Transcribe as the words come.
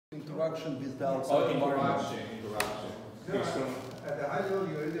interaction with the outside Oh, environment. interaction. No, at the high level,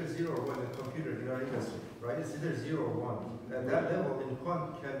 you're either 0 or 1 in a computer in our industry, right? It's either 0 or 1. At that level, in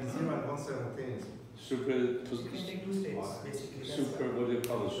quant can be 0 and 1 simultaneously. You can take two states, basically. What do you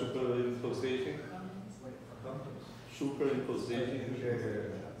call it? Superimposition? Superimposition?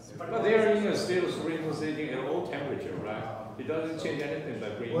 But they are in a state of superimposition at all temperature, right? It doesn't change anything by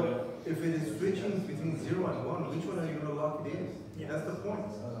bringing What if it is switching between 0 and 1, which one are you going to lock it in? Yeah. That's the point.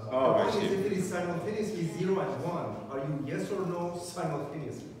 Oh, the I point see. is if it is simultaneously 0 and 1, are you yes or no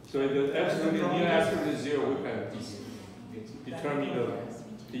simultaneously? So if it's absolutely near absolutely 0, we can determine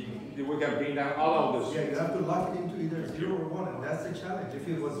we can bring down all of those. Yeah, you have to lock it into either 0 or 1, and that's the challenge. If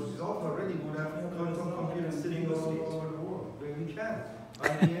it was resolved already, we would have quantum computers sitting all over the world. But we can't.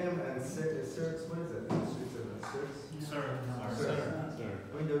 IBM and CERC, what is that? CERC. I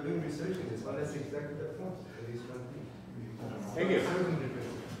mean, they're doing research in this, but that's exactly the point. Thank you.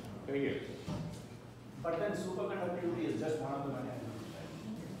 Thank you. But then superconductivity is just one of the mechanisms,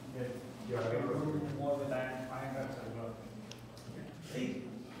 right? Yeah, we can do more with that fine as well. See,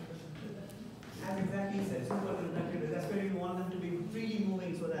 as exactly said, superconductivity, that's where you want them to be freely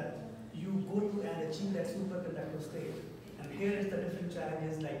moving so that you go to and achieve that superconductive state. And here is the different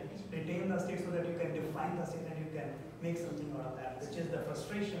challenges, like retain the state so that you can define the state and you can make something out of that, which is the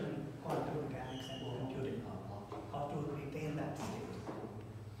frustration in quantum mechanics and computing, how to retain that state.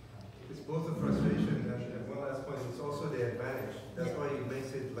 It's both a frustration and one last point, it's also the advantage. That's why it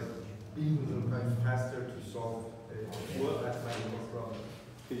makes it like being faster to solve that kind of problem.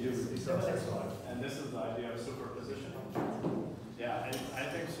 And this is the idea of superposition. Yeah, I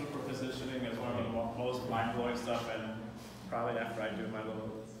think superpositioning is one of the most mind-blowing stuff, and probably after I do my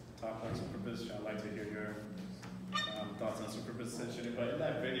little talk on superposition, I'd like to hear your thoughts on superpositioning. But in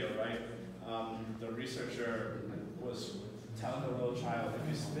that video, right, the researcher was telling the little child, if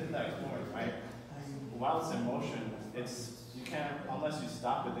you spin that coin, right, while it's in motion, you can't, unless you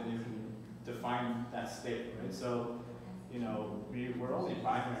stop it, then you can define that state, right? So, you know, we're only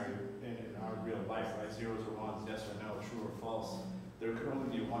binary in our real life, right? Zeros or ones, yes or no, true or false. There could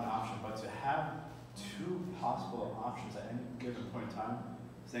only be one option, but to have two possible options at any given point in time,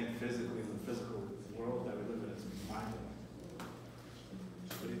 saying physically in the physical world that we live in is mind-blowing.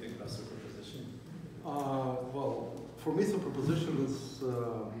 What do you think about superposition? Well, for me, superposition is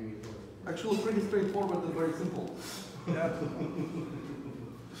actually pretty straightforward and very simple. Yeah.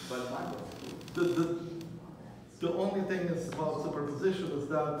 But mind-blowing. The only thing is about superposition is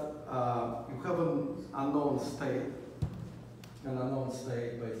that you have an unknown state. An unknown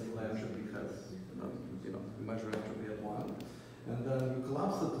state, basically, entropy has, you measure entropy at 1. And then you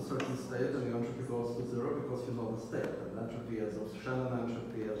collapse it to a certain state, and the entropy goes to 0 because you know the state. And entropy as of Shannon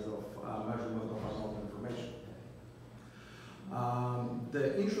entropy as of measurement of unknown information. The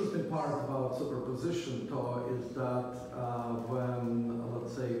interesting part about superposition, though, is that when,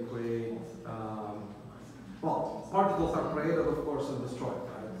 let's say, you create well, particles are created, of course, and destroyed,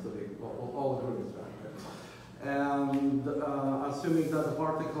 right? So they all agree with that, right? And assuming that the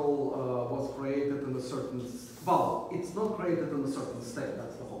particle was created in a certain, well, it's not created in a certain state,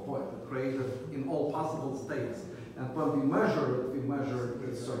 that's the whole point. It's created in all possible states. And when we measure it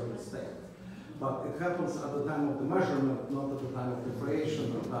in a certain state. But it happens at the time of the measurement, not at the time of the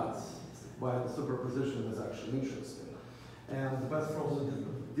creation, and that's why the superposition is actually interesting. And the best probably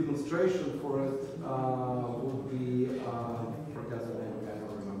demonstration for it would be, forget the name, I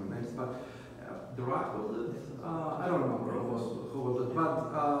don't remember names, but Dirac was it? I don't remember who was it, but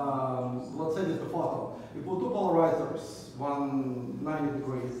let's say it's the photon. If we do polarizers, one 90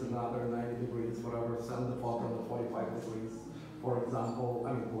 degrees, another 90 degrees, whatever, send the photon to 45 degrees, for example,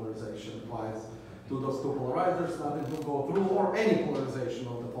 I mean polarization twice, to those two polarizers, nothing will go through, or any polarization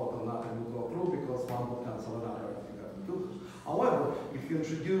of the photon, nothing will go through because one will cancel another. However, if you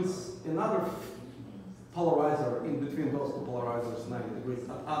introduce another polarizer in between those two polarizers 90 degrees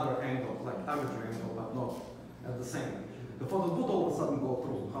at other angles, like arbitrary angle, but not at the same, the photon would all of a sudden go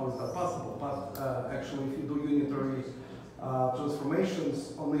through. How is that possible? But actually, if you do unitary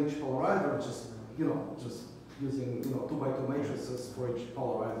transformations on each polarizer, just using 2x2 matrices for each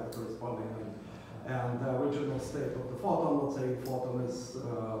polarizer corresponding, and the original state of the photon, let's say photon is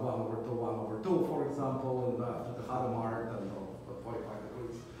 1/2, for example, and after the Hadamard and 45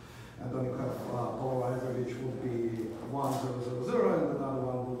 degrees. And then you have a polarizer which would be 1,0,0,0, and another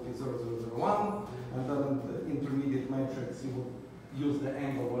one would be 0,0,0,1, and then in the intermediate matrix you would use the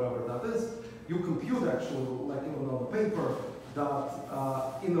angle, whatever that is. You compute actually, like even on the paper, that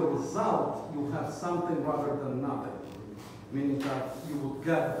in the result you have something rather than nothing, meaning that you would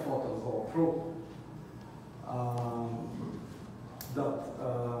get the photon go through. That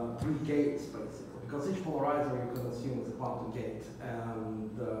because each polarizer you can assume is a quantum gate,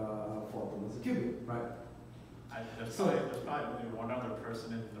 and photon is a qubit, right? There's probably only one other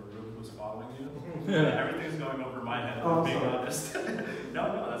person in the room who's following you. Everything's going over my head, Oh, being sorry. honest.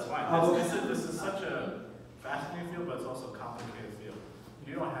 No, that's fine. This is such a fascinating field, but it's also a complicated field.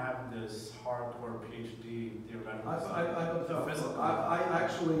 You don't have this hardcore PhD theoretical I don't know. physical. I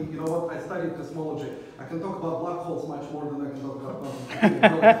actually, you know what, I studied cosmology. I can talk about black holes much more than I can talk about quantum computing,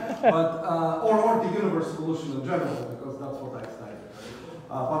 but, or the universe evolution in general, because that's what I studied.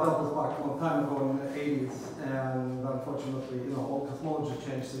 But that was back a long time ago in the 80s, and unfortunately, you know, all cosmology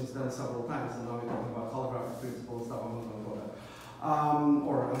changed since then several times, and now we're talking about holographic principles, stuff, I'm not going to go there.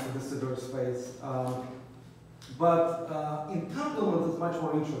 Or antidecider space. But entanglement is much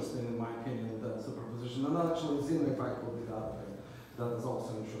more interesting, in my opinion, than superposition. And actually, Zinn effect will be the other thing that is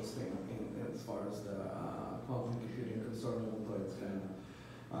also interesting as far as the quantum computing is concerned, although it's kind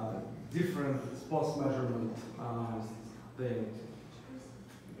of different post-measurement thing.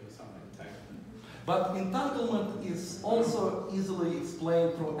 But entanglement is also easily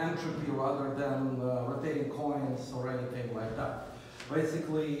explained through entropy rather than rotating coins or anything like that.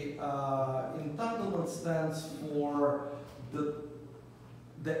 Basically, entanglement stands for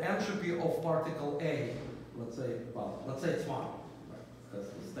the entropy of particle A. Let's say it's 1, right? That's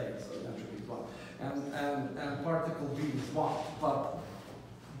the state, so the entropy is 1. And particle B is 1, but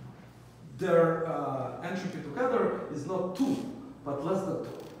their entropy together is not 2, but less than 2.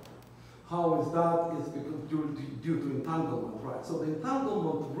 How is that? Is because due to entanglement, right? So the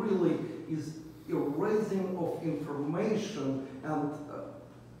entanglement really is erasing of information and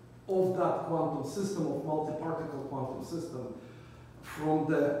of that quantum system, of multi-particle quantum system, from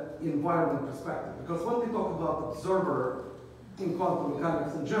the environment perspective. Because when we talk about observer in quantum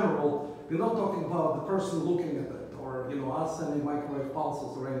mechanics in general, we're not talking about the person looking at it, or us sending microwave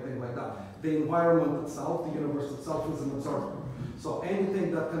pulses or anything like that. The environment itself, the universe itself, is an observer. So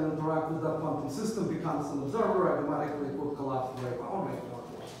anything that can interact with that quantum system becomes an observer. Automatically it would collapse the way or maybe not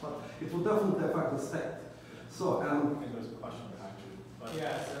collapse, but it will definitely affect the state. So, I think there's a question behind you. But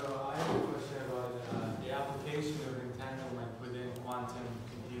yeah, so I have a question about the application of entanglement within quantum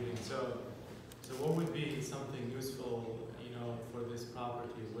computing. So what would be something useful, for this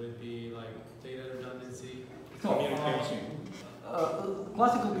property? Would it be like data redundancy? Communication.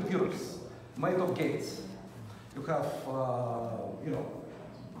 Classical computers made of gates. You have,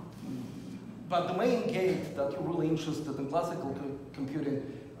 but the main gate that you're really interested in classical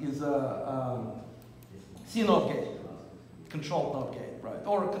computing is a C-node gate, controlled node gate, right?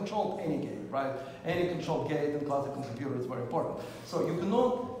 Or controlled any gate, right? Any controlled gate in classical computer is very important. So you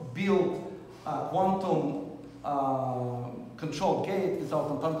cannot build a quantum controlled gate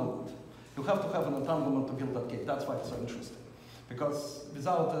without entanglement. You have to have an entanglement to build that gate. That's why it's so interesting. Because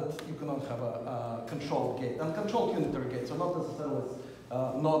without it, you cannot have a controlled gate. And controlled unitary gate, so not necessarily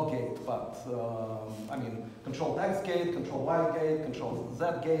node gate, but controlled X gate, controlled Y gate, controlled Z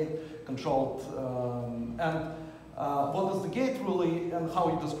gate, controlled, what is the gate really, and how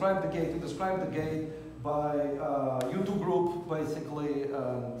you describe the gate? You describe the gate by U2 group, basically,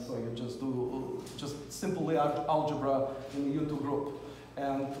 so you just do simply algebra in the U2 group.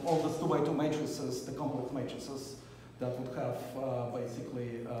 And all these 2x2 matrices, the complex matrices, that would have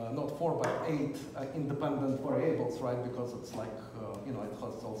basically not 4 but 8 independent variables, right? Because it's like, it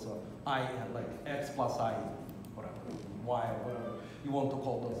has also I and like X plus I, whatever, Y, whatever you want to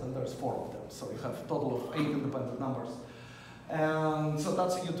call those, and there's 4 of them. So you have a total of 8 independent numbers. And so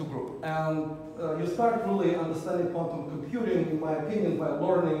that's a U2 group. And you start really understanding quantum computing, in my opinion, by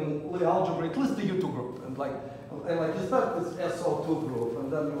learning Lie algebra, at least the U2 group. And you start with SO2 group,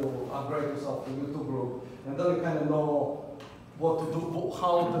 and then you upgrade yourself to U2 group, and then you kind of know what to do,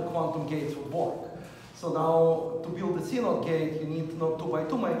 how the quantum gates would work. So now, to build a C-node gate, you need not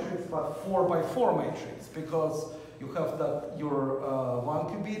 2x2 matrix, but 4x4 matrix, because you have that your 1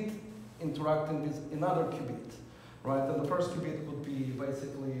 qubit interacting with another qubit, right? And the first qubit would be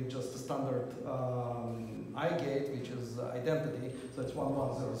basically just a standard I gate, which is identity, so it's 1,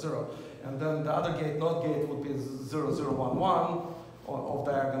 1, 0, 0. And then the other gate, NOT gate, would be 0, 0, 1, 1 of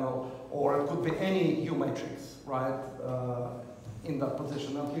diagonal, or it could be any U matrix, right, in that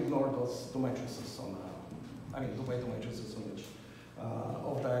position. And we ignore those 2 matrices on, the way 2 matrices on each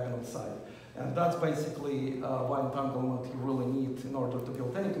of diagonal side. And that's basically why entanglement you really need in order to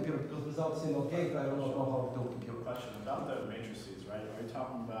build any computer, because without C-node gate, I don't know how to build a computer. Question about the matrices, right? Are you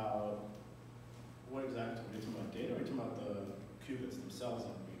talking about, what exactly? Are you talking about data, or are you talking about the qubits themselves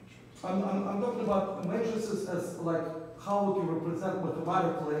on the matrix? I'm talking about matrices as like how would you represent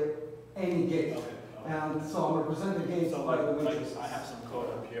mathematically any gate. Okay. And so I'm representing gates by the matrices. I have some code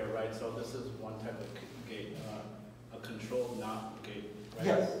up here, right? right? So this is one type of gate, a controlled NOT gate, right?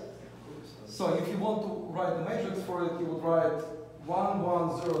 Yes. So if you want to write the matrix for it, you would write 1,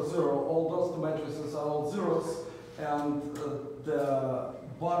 1, 0, 0. All those two matrices are all zeros, and the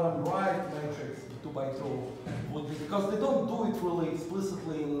bottom right matrix, 2 by 2, would be, because they don't do it really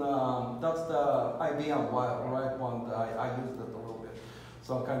explicitly in, that's the IBM right one, I used it a little bit,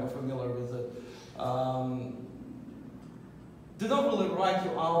 so I'm kind of familiar with it. They don't really write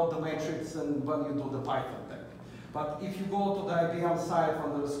you out the matrix and when you do the Python thing. But if you go to the IBM site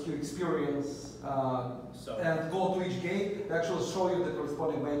on the Q experience and go to each gate, they actually show you the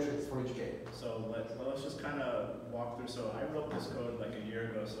corresponding matrix for each gate. So let's just kind of walk through. So I wrote this code like a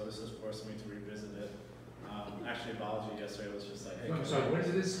year ago, so this is forcing me to revisit it. Actually, Balaji yesterday was just like, hey. I'm sorry, what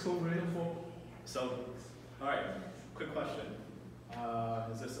is this code written for? So, all right, quick question.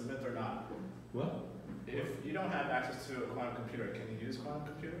 Is this a myth or not? What? If you don't have access to a quantum computer, can you use quantum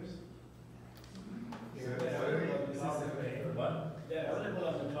computers? What? They're available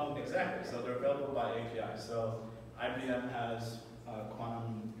on the cloud. Exactly. So they're available by API. So IBM has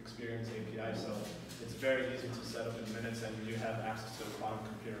quantum experience API, so it's very easy to set up in minutes, and you have access to a quantum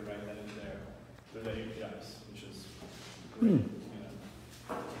computer right then and there through the APIs, which is great. You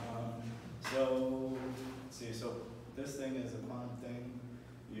know. So let's see. So this thing is a quantum thing.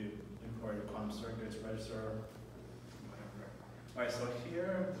 You import your quantum circuits, register, whatever. All right. So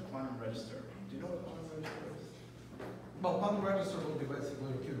here, the quantum register. Do you know what quantum register is? Well, quantum register will be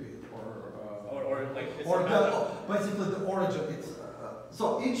basically a qubit, or like it's basically the origin. It's so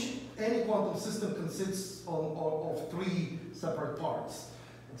any quantum system consists of 3 separate parts.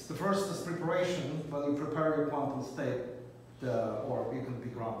 It's the first is preparation, when you prepare your quantum state, or it can be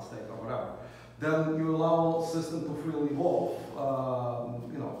ground state or whatever. Then you allow system to freely evolve.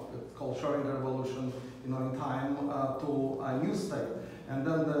 You know, it's called Schrödinger evolution. You know, in time to a new state, and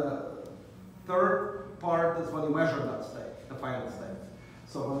then the third part is when you measure that state, the final state.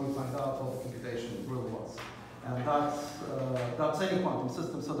 So when you find out what the computation really was. And that's any quantum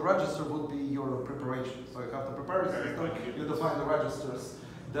system. So the register would be your preparation. So you have to prepare the system, you define the registers,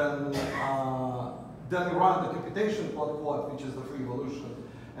 then you run the computation, which is the free evolution,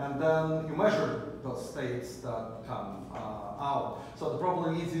 and then you measure those states that come out. So the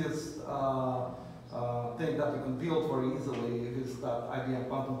probably easiest thing that you can build very easily is that IBM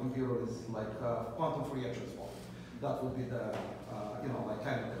quantum computer is like quantum Fourier transform. That would be the, you know, like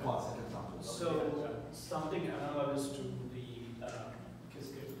kind of the classic example. So something analogous to the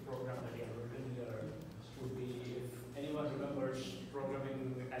Qiskit program that you have written here would be, if anyone remembers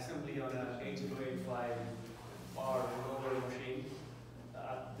programming assembly on a 8285 or lower machine,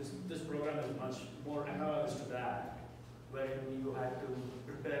 this program is much more analogous to that, wherein you had to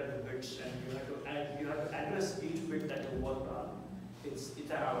prepare the bits and you have to address each bit that you worked on. It's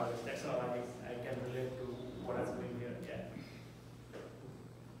analogous. That's how I can relate to what I'm doing here. Yeah.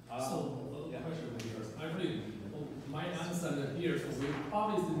 Question here. Actually, my understanding here is we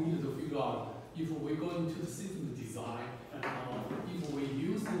probably still need to figure out if we go into the system design, if we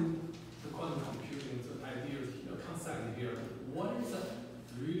use the quantum computing, the ideas, concept here, what is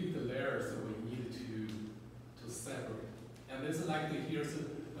really the layers that we need to separate? And this is like here's the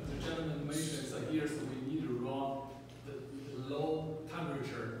gentleman mentioned, here's we need to run the low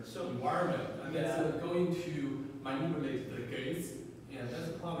temperature environment, and that's going to manipulate the gates, and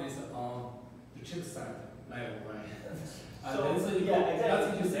that's probably on the chipset level, right? So exactly. That's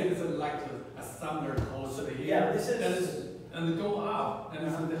what you say is like a standard code here. This is and go up, and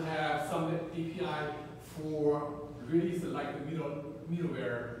then have some API for release like the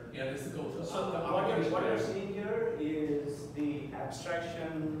middleware. Yeah, let's go to what you're seeing here is the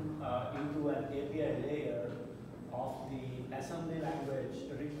abstraction into an API layer of the assembly language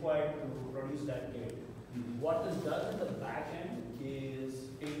required to produce that gate. What this does in the back end is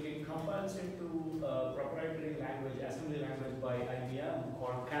it compiles into a proprietary language, assembly language by IBM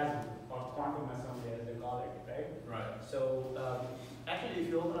called QASM, or quantum assembly as they call it, right? Right. So actually, if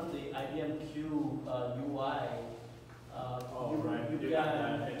you open up the IBM Q UI, you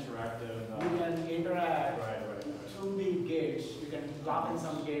can interact through the gates. You can lock in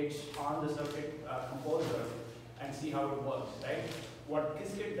some gates on the circuit composer and see how it works, right? What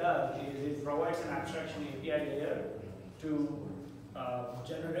Qiskit does is it provides an abstraction API layer to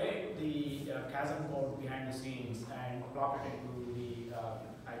generate the QASM code behind the scenes and plop it into the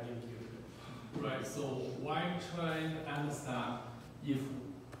IBM Q. Right. So why try to understand if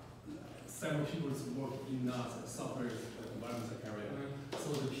several people work in the software development area? So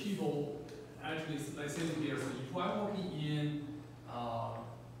the people actually, let's say here, so if I'm working in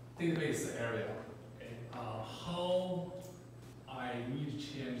database area, how I need to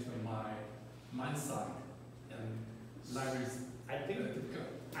change the one side, and libraries. I think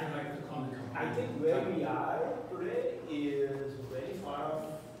like the quantum computer. I think where we are today is very far off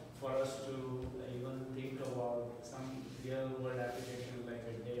for us to even think about some real world application like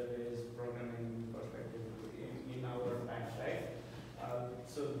a database programming perspective in our banks, right?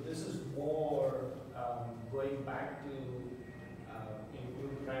 So this is more going back to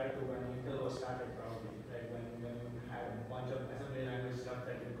prior to when Intel was started, probably, right? When you had a bunch of assembly language stuff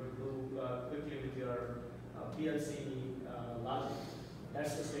that you could do quickly with your PLC logic.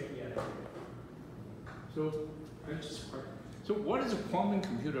 That's the state we are in. So what is a quantum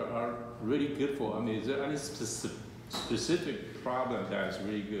computer are really good for? I mean, is there any specific problem that is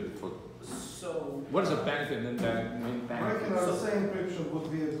really good for? So what is the benefit and that main benefit? Regular same encryption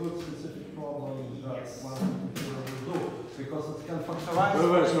would be a good specific problem that quantum computer will do, because it can factorize.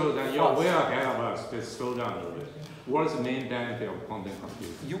 Wait, slow down. You're way ahead of us. Just slow down a little bit. What is the main benefit of quantum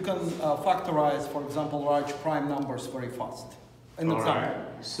computing? You can factorize, for example, large prime numbers very fast. An example.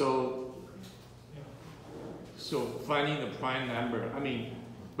 Right. So finding the prime number. I mean,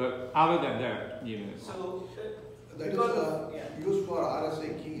 but other than that, you know. So that is used for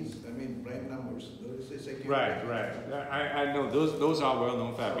RSA keys. I mean, prime numbers. Those is a right. I know those are well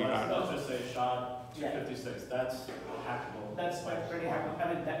known fact. Let's just say SHA-256. That's hackable. That's pretty hackable.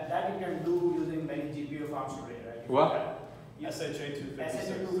 I mean, that you can do using many GPU farms today, right? What? SHA-256.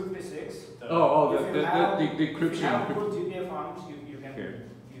 SHA-256. The decryption. If you have good GPU farms, you can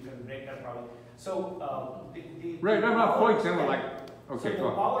break that problem. So right. No. For example, like okay. So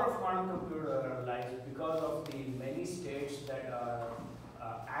the power of quantum computer lies because of the many states that are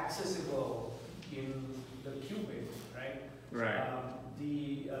accessible in the qubit, right? Right.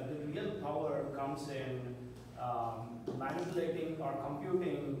 The real power comes in manipulating or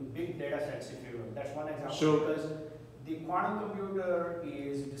computing big data sets, if you will. That's one example. Because the quantum computer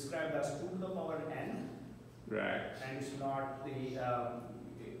is described as 2 to the power n. Right. And it's not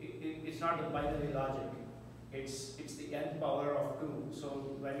the binary logic. It's the n power of 2. So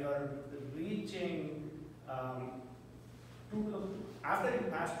when you're reaching after you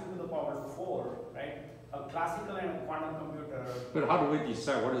pass 2 to the power 4, right? A classical and a quantum computer. But how do we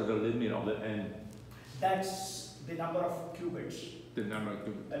decide what is the limit of the n? That's the number of qubits. The number of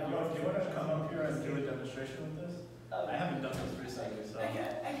qubits. Do you want to come up here and do a demonstration with this? I haven't done this recently, so. I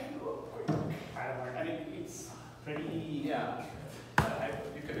can do a quick. I mean, it's pretty. Yeah.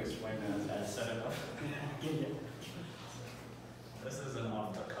 You could explain that as set it up. This is an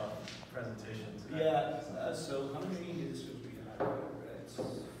off-the-cuff presentation today. Yeah. So how many registers we have? It's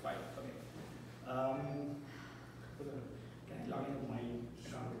 5. Okay. Can I log into my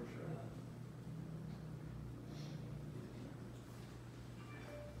account? Sure.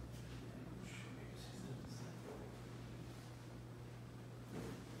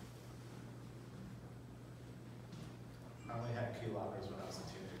 I only had key loggers when I was a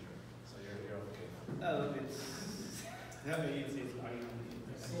teenager, so you're okay. It's logging on.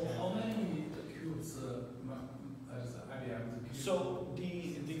 So how many cubes as IBM? So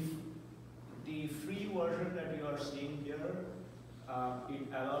the free version that you are seeing here, it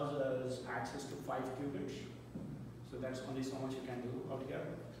allows us access to 5 qubits. So that's only so much you can do out here.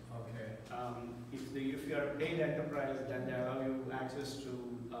 Okay. If you are a paid enterprise, then they allow you access to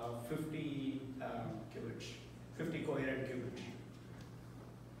 50 qubits, 50 coherent qubits.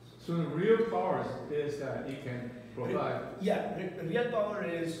 So the real power is that it can provide. Yeah, real power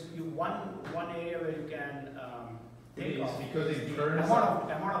is one area where you can take off because it the turns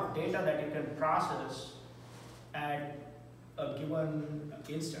amount of data that you can process at a given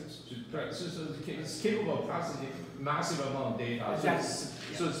instance. Right. So it's capable of processing massive amount of data.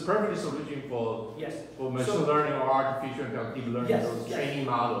 Exactly. So it's perfect solution for machine learning or artificial deep learning training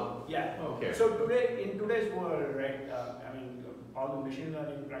model. Yeah. Okay. So in today's world, right? I mean, all the machine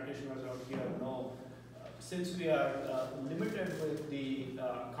learning practitioners out here know, since we are limited with the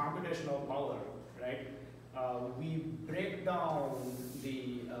computational power, right? We break down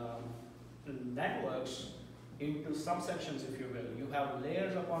the networks into subsections, if you will. You have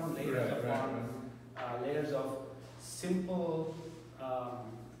layers upon layers layers of simple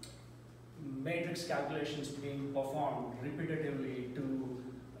matrix calculations being performed repetitively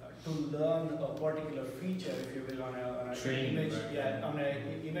to learn a particular feature, if you will, on an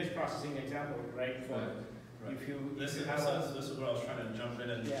image processing example, right? This is what I was trying to jump in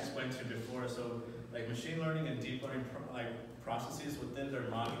and explain to you before. So, like machine learning and deep learning processes within their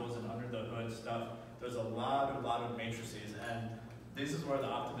modules and under the hood stuff, there's a lot of matrices, and this is where the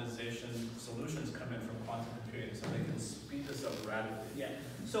optimization solutions come in from quantum computing, so they can speed this up radically. Yeah.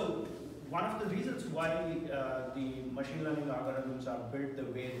 So one of the reasons why the machine learning algorithms are built the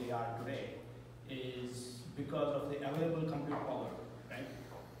way they are today is because of the available compute power, right?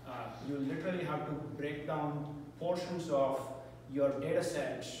 You literally have to break down portions of your data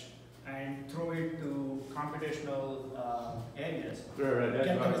sets and throw it to computational areas, Right,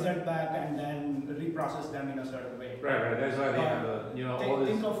 get the result back, and then reprocess them in a certain way. Right, that's why they have all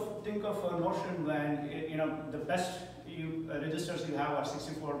this. Think of a notion when the best registers you have are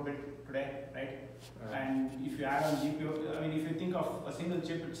 64-bit today, right? And if you add on GPU, I mean, if you think of a single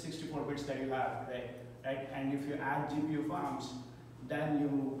chip with 64 bits that you have today, right? And if you add GPU farms, then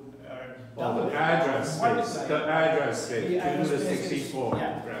you double the address space, the address space, to the 64.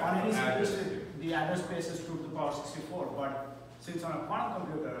 Yeah, on any CPU, the address space is 2 to the power 64, but since on a quantum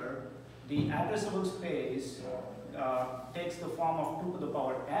computer, the addressable space takes the form of 2 to the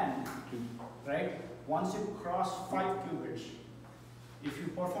power n, right? Once you cross 5 qubits, if you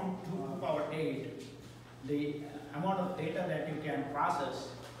perform 2 to the power 8, the amount of data that you can process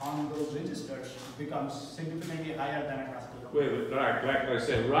on those registers becomes significantly higher than a classical computer. Wait, like I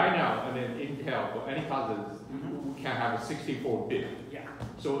said, right now, I mean, Intel, for any process, we can have a 64-bit. Yeah.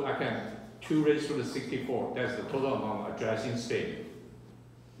 So I can 2 raised to the 64, that's the total amount of addressing state.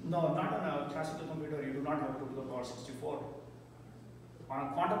 No, not on a classical computer, you do not have 2 to the power 64. On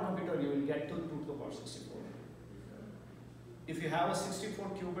a quantum computer, you will get to 2 to the power 64. If you have a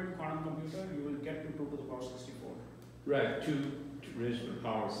 64-qubit quantum computer, you will get to 2 to the power 64. Right, 2 raised to the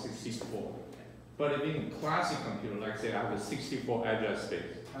power 64. But in classic computer, like say I have a 64 address space,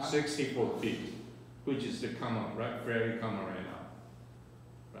 64 bit, which is the common, right? Very common right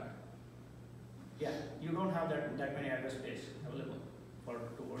now. Right. Yeah, you don't have that many address space available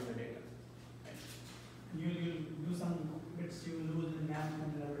to hold the data. Right. You lose some bits, you lose the nano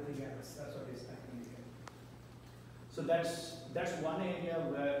and everything else. That's what it's happening here. So that's one area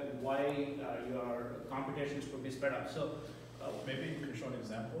why your computations could be sped up. So maybe you can show an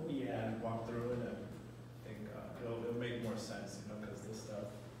example and walk through it, and I think it'll make more sense, because this stuff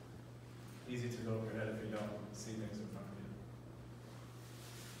easy to go over your head if you don't see things in front of you.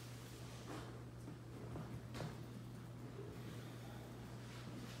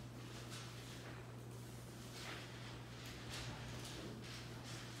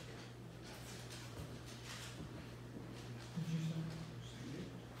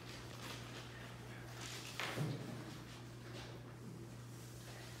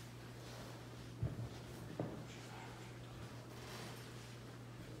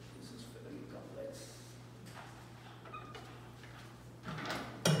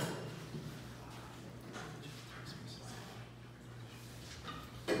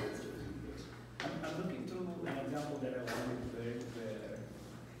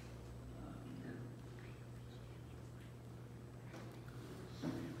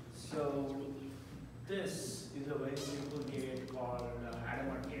 So this is a very simple gate called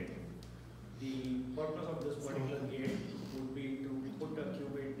Hadamard gate. The purpose of this particular gate would be to put a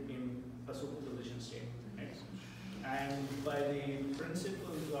qubit in a superposition state. Right? And by the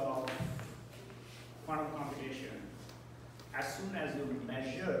principles of quantum computation, as soon as you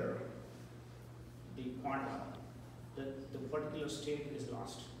measure the quantum, the particular state is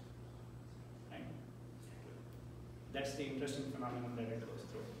lost. Right? That's the interesting phenomenon that it goes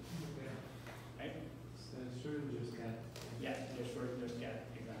through. Right? So shouldn't just get. Yeah, just get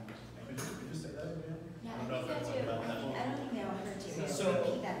examples. Could you say that again? Yeah, I I don't know think if so I too. wrote that I don't think they all heard you. So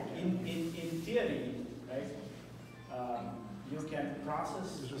Repeat that again. in theory, right, you can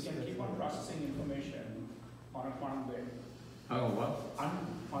keep on processing information on a quantum bit. Oh, what?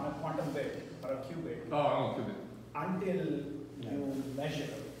 On a quantum bit or a qubit. Oh, qubit. Until you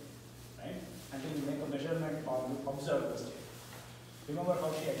measure, right? Until you make a measurement or you observe the state. Remember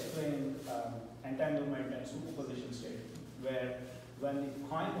how she explained entanglement and superposition state, where when the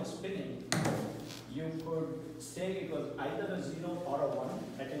coin was spinning, you could say it was either a 0 or a 1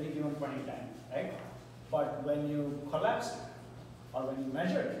 at any given point in time, right? But when you collapsed or when you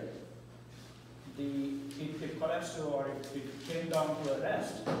measured it, it collapsed to, or it came down to a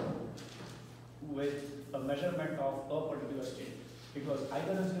rest with a measurement of a particular state. It was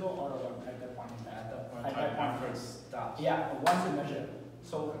either a 0 or a 1 at that point in time. At that point, it stops. Yeah, once you measure.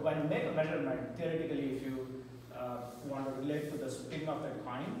 So when you make a measurement, theoretically, if you want to relate to the spin of that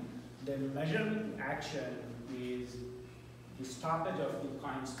coin, the measurement action is the stoppage of the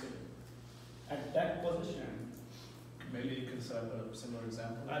coin spin. At that position, Maybe you can set up a similar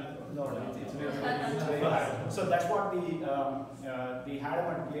example. it's very hard. So that's what the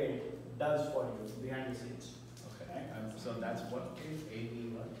Hadamard gate does for you behind the scenes. Okay. Right? So that's what gate?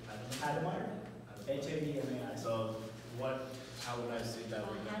 AD what? Hadamard, H-A-D-M-A-R. So how would I see that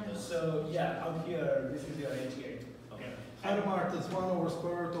within this? So yeah, out here, this is your H gate. Okay. Hadamard is 1 over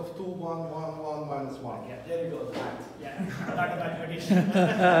square root of 2, 1, 1, 1 minus 1. Yeah, there you go, the math. Yeah, not a mathematician.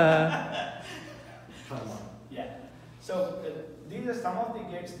 Yeah. So these are some of the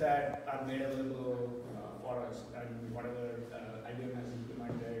gates that are made available for us, and whatever IBM has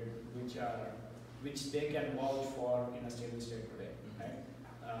implemented, which they can vouch for in a stable state today, right?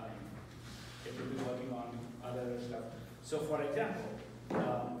 It will be working on other stuff. So, for example,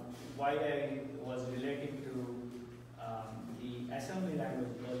 why I was relating to the assembly language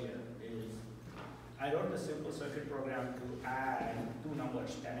earlier is I wrote a simple circuit program to add two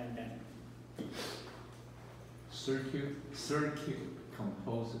numbers, 10 and 10. Circuit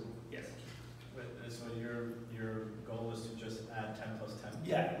composer. Yes. So your goal is to just add 10 plus 10?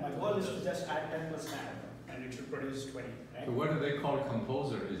 Yeah, my goal is to just add 10 plus 10 and it should produce 20, right? So what do they call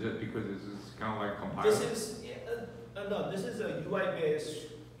composer? Is it because it's kind of like compiler? This is, no, this is a UI based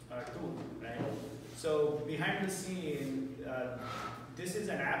tool, right? So behind the scene, this is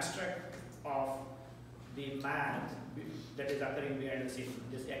an abstract of the math that is occurring behind the scene,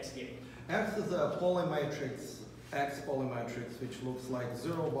 this X gate. X is a polymatrix, X polymatrix, which looks like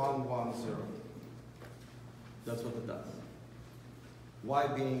 0, 1, 1, 0. That's what it does. Y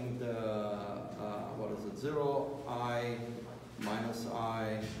being the, what is it, 0, I, minus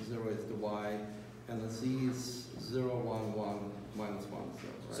I, 0 is the Y, and the Z is 0, 1, 1, minus 1,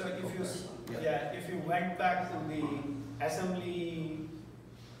 0. Right? So if you, yeah. if you went back to the assembly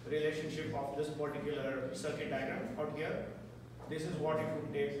relationship of this particular circuit diagram out here, this is what it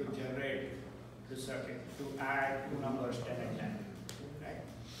would take to generate the circuit, to add two numbers 10 and 10, right?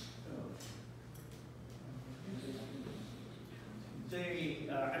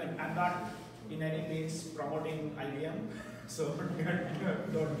 I mean, I'm not in any means promoting IBM, so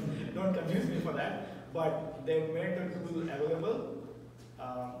don't confuse me for that. But they've made the tool available.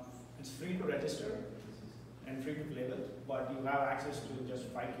 It's free to register and free to play with, but you have access to just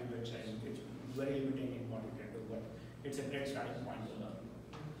 5 qubits, and it's very limiting in what you can do. But it's a great starting point to learn.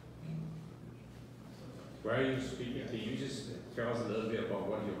 Where are you speaking? Can you just tell us a little bit about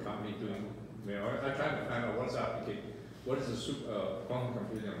what your company is doing? I mean, I'm trying to find out what's the application. What is the quantum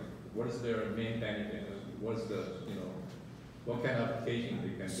computing? What is their main benefit? What's the, what kind of application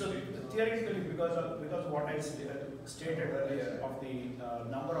they can do? So theoretically, because what I stated earlier of the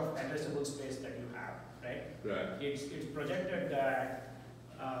number of addressable space that you have, right? Right. It's projected that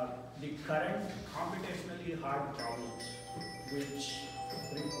the current computationally hard problems, which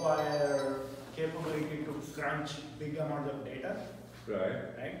require capability to crunch big amounts of data,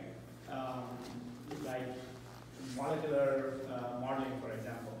 right? Like molecular modeling, for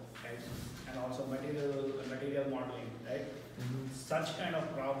example, right? And also material modeling, right? Mm-hmm. Such kind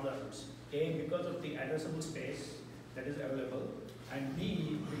of problems, A, because of the addressable space that is available, and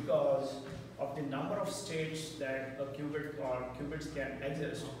B, because of the number of states that a qubit or qubits can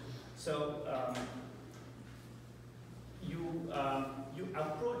exist. So you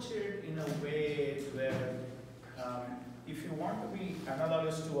approach it in a way where if you want to be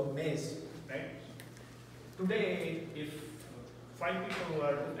analogous to a maze, right? Today, if 5 people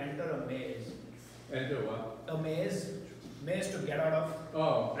were to enter a maze. Enter what? A maze to get out of.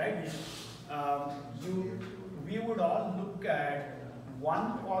 Oh. Right? We would all look at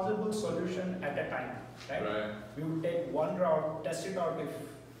one possible solution at a time, right? Right. We would take one route, test it out if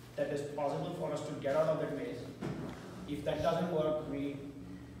that is possible for us to get out of that maze. If that doesn't work, we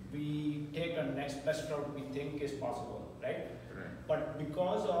take a next best route we think is possible, right? Right. But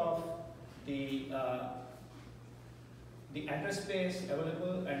because of the address space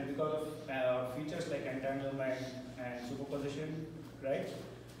available and because of features like entanglement and superposition, right?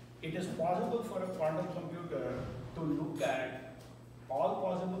 It is possible for a quantum computer to look at all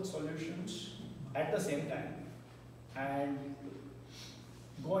possible solutions at the same time and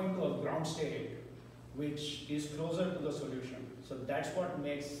go into a ground state which is closer to the solution. So that's what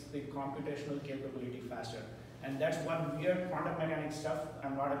makes the computational capability faster. And that's one weird quantum mechanics stuff.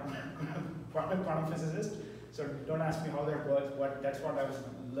 I'm not a quantum physicist, so don't ask me how that works, but that's what I've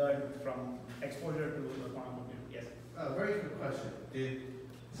learned from exposure to the quantum computer. Yes? Very good question. Did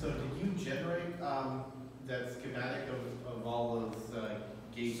you generate that schematic of all those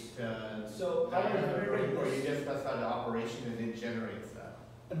gate or you just specify the operation and it generates that?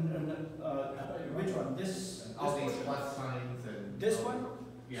 Which one? All these plus signs and... This one?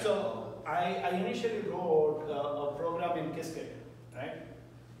 Yeah. So I initially wrote a program in Qiskit, right?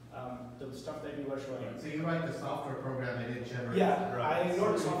 The stuff that you were showing. So you write the software program and it generates. Yeah, Right. I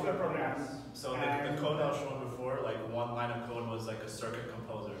wrote a software program. So the code I was showing before, like one line of code was like a circuit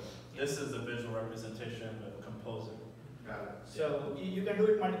composer. This is a visual representation of a composer. Got it. So you can do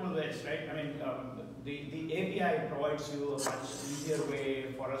it multiple ways, right? I mean, the API provides you a much easier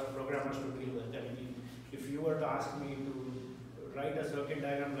way for us programmers to deal with. I mean, if you were to ask me to write a circuit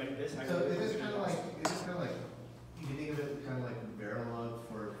diagram like this, I So could. is this kind of like, you can think of it kind of like Verilog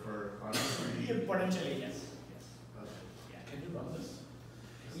for quantum computing? Potentially, yes. Okay. Yeah. Can you run this?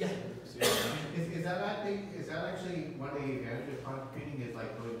 Yeah. Is that actually one of the advantages of quantum computing is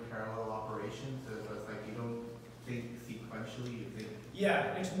like doing parallel operations? So it's like you don't think sequentially, you think.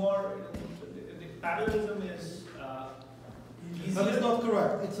 Yeah, it's more, the parallelism is easier. That is not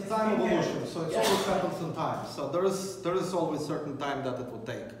correct. It's a time evolution, so it Yeah. always happens in time. So there is always certain time that it would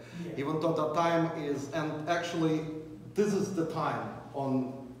take. Yeah. Even though the time is, and actually this is the time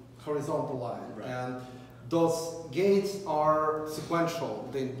on horizontal line. Right. And those gates are sequential.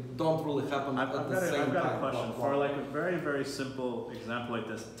 They don't really happen at the same I've got time. a question. Blah, For blah. like a very, very simple example like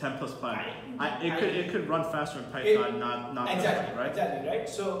this, 10 plus pi, I- it could run faster in Python, not Exactly, right? exactly, right?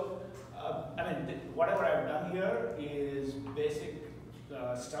 So, I mean, whatever I've done here is basic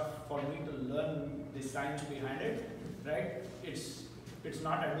stuff for me to learn the science behind it, right? It's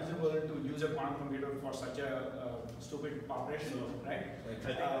not advisable to use a quantum computer for such a stupid operation, right?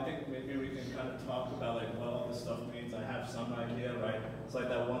 I think maybe we can kind of talk about like what all this stuff means. I have some idea, right? It's like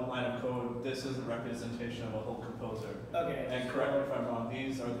that one line of code. This is a representation of a whole composer. Okay. And correct me if I'm wrong.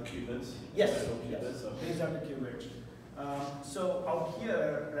 These are the qubits. Yes, Right, so yes. qubits. Okay. These are the qubits. So out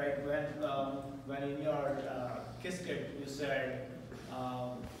here, right, when in your Qiskit you said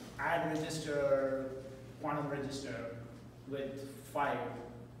add register, quantum register with 5,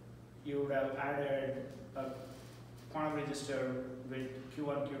 you would have added a quantum register with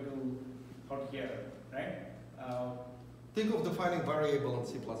Q1, Q2 out here, right? Think of defining variable in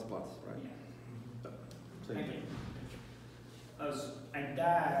C++, right? Yeah. So Thank you. And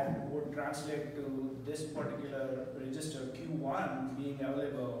that would translate to this particular register Q1 being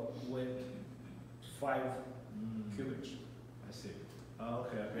available with 5 qubits. I see. Oh,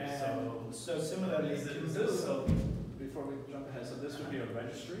 okay. And so similarly, Is Q2. so before we jump ahead, so this would be a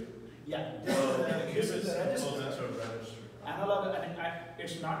registry. Yeah, The this is the qubits goes register. into a registry. Analog, I mean,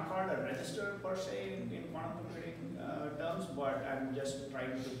 it's not called a register per se in quantum computing terms, but I'm just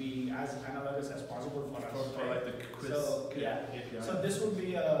trying to be as analogous as possible for us. For right? like the quiz So, yeah. API. So this would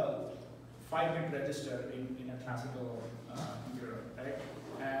be a 5-bit register in a classical computer, right?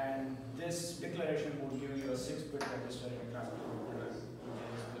 And this declaration would give you a 6-bit register in a classical computer,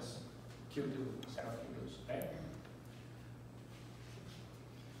 which is this Q2 set of Q2s, right?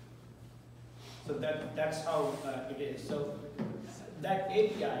 So that's how it is. So that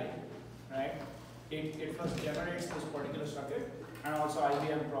API, right? It first generates this particular circuit, and also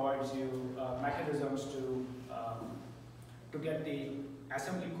IBM provides you mechanisms to get the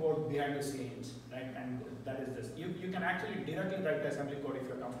assembly code behind the scenes, right? And that is this. You can actually directly write the assembly code if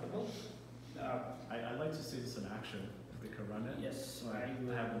you're comfortable. I'd like to see this in action. If we could run it. Yes. I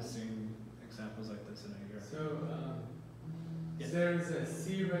haven't seen examples like this in a year. So, Yes. there is a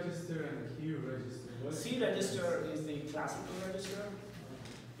C register and a Q register. What C register is the classical register.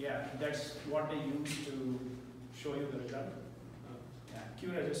 Yeah, that's what they use to show you the result. Yeah,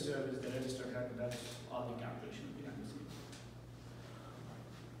 Q register is the register that does all the calculation behind the scenes.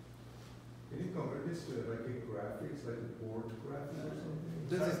 Can you convert this to like a graphics, like a board graphic or something?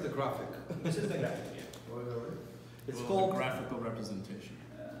 this is the graphic. This is the graphic, yeah. Oh, is that right? It's Well, called a graphical representation.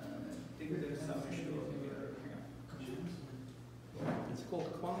 I think there is some issue over here. It's called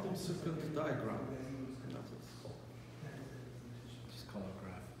quantum circuit diagram. Just call it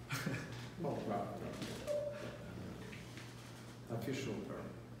graph. Oh, graph. Official term.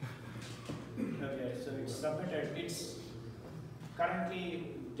 Okay, so it's submitted. It's currently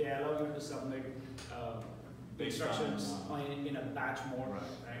they allow you to submit Based on, instructions in a batch mode, Right.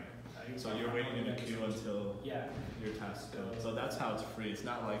 right? It's So not you're waiting in a automatic. queue until Yeah. your task goes. So that's how it's free. It's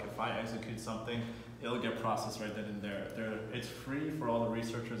not like if I execute something, it'll get processed right then and there. It's free for all the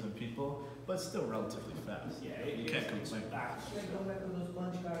researchers and people, but it's still relatively fast. Yeah, You can't complain. It's batch. Like go back to those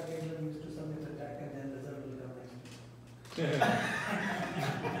punch card games that used to submit the tech and then the result will come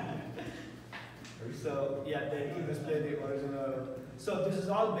next. So yeah, they do display the original. So this is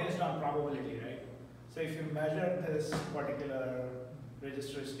all based on probability, right? So if you measure this particular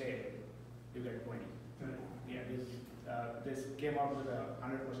register state, you get 20. Yeah, this came out with a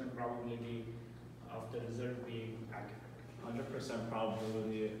 100% probability of the result being accurate. 100%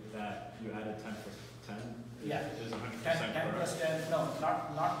 probability that you added 10 plus 10 Yeah. is 100% 10 plus correct. 10, no,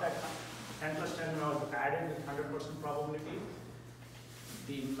 not that 10 plus 10 was added with 100% probability.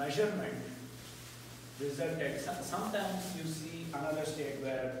 The measurement resulted. Sometimes you see another state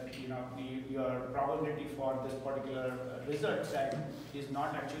where your probability for this particular result set is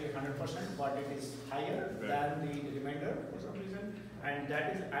not actually 100%, but it is higher than the remainder for some reason, and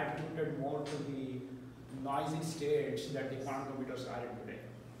that is attributed more to the noisy states that the quantum computers are in today,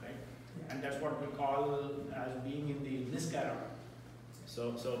 right? And that's what we call as being in the NISQ era.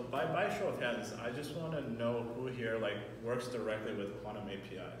 So by show of hands, I just want to know who here like works directly with quantum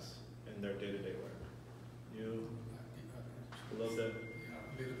APIs in their day-to-day work. You? A little bit?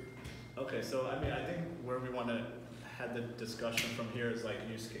 Okay, so I mean, I think where we want to have the discussion from here is like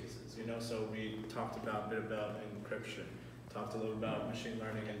use cases, so we talked a bit about encryption, talked a little about machine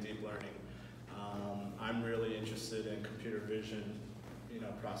learning and deep learning. I'm really interested in computer vision,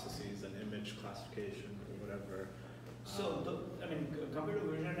 processes and image classification or whatever. So, computer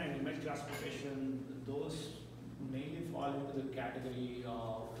vision and image classification, those mainly fall into the category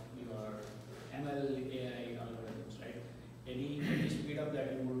of your ML AI algorithms, right? Any speed up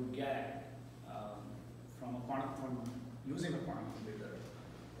that you would get from using a quantum computer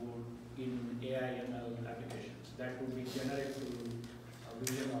in AI ML applications, that would be generic to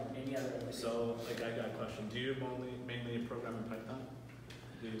vision or any other application. So, I got a question. Do you mainly program in Python?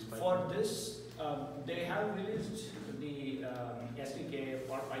 Do you use Python? For this, they have released the SDK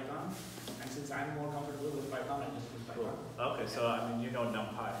for Python, and since I'm more comfortable with Python, I just use Python. Cool. Okay, so I mean,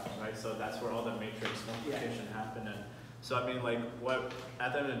 NumPy, right? So that's where all the matrix multiplication happen. And so I mean, like, what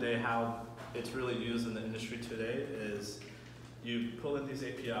at the end of the day, how it's really used in the industry today is you pull in these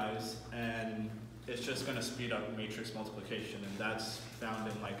APIs, and it's just going to speed up matrix multiplication, and that's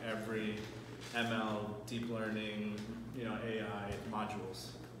found in like every ML, deep learning, AI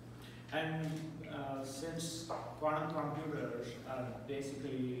modules. And since quantum computers are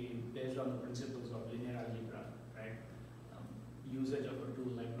basically based on the principles of linear algebra, right? Usage of a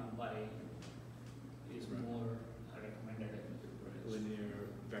tool like NumPy is more recommended. Linear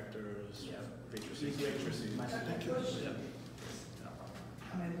vectors, matrices.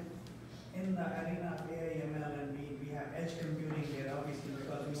 I mean, in the arena of AI, ML, and we have edge computing here, obviously,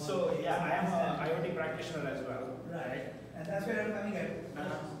 because we want So to yeah, I am an IoT practitioner as well. Right. And that's where I'm coming at. The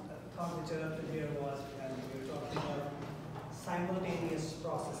thought which erupted here was, and we were talking about simultaneous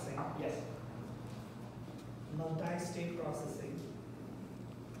processing. Yes. Multi-state processing.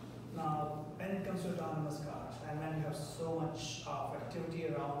 Now, when it comes to autonomous cars, and when you have so much of activity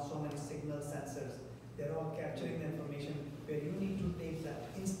around, so many signal sensors, they're all capturing the information where you need to take that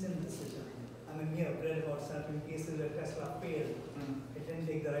instant decision. I mean, we have read about certain cases where Tesla failed. It didn't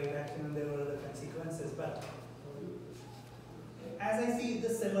take the right action and there were other consequences. But as I see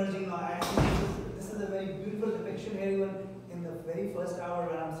this emerging now, actually this is a very beautiful depiction here, even in the very first hour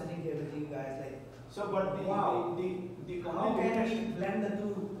when I'm sitting here with you guys. Like, so, but the how can we blend the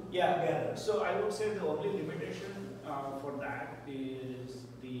two together? So I would say the only limitation for that is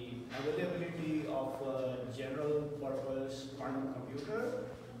the availability of a general purpose quantum computer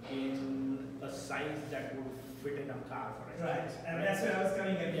in a size that would fit in a car, for example. Right, and that's where I was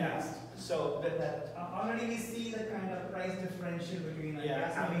coming at next. So that already we see the kind of price differential between.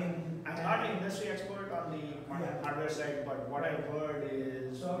 I'm not an industry expert on the hardware side, but what I've heard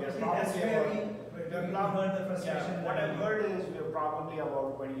is so we are that's probably where about, we heard the frustration. what I've heard is we're probably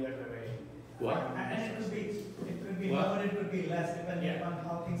about 20 years away. What? And it could be more, it could be less, depending on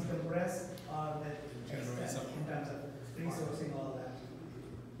how things compress or the extent in terms of resourcing all that.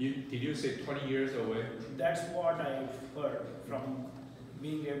 Did you say 20 years away? That's what I've heard from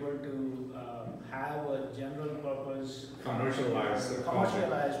being able to have a general purpose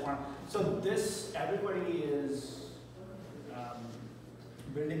Commercialized one. So this, everybody is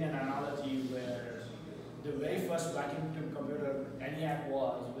building an analogy where the very first vacuum tube computer ENIAC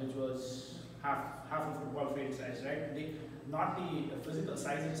was, which was half a football field size, right? Not the physical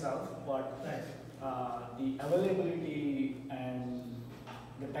size itself, but the availability and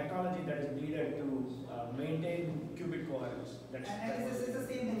the technology that is needed to maintain qubit coherence. And it's the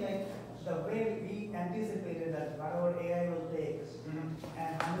same thing, like the way we anticipated that whatever AI will take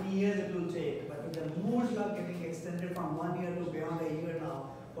and how many years it will take, but with the modes are getting extended from 1 year to beyond a year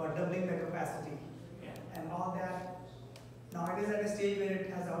now for doubling the capacity. And all that, now it is at a stage where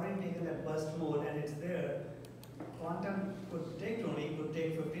it has already taken that burst mode and it's there. Quantum could take 20, could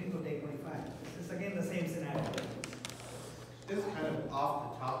take 15, could take 25. This is again the same scenario. This is kind of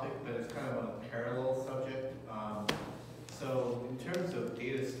off the topic, but it's kind of on a parallel subject. So in terms of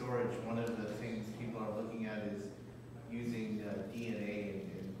data storage, one of the things people are looking at is using DNA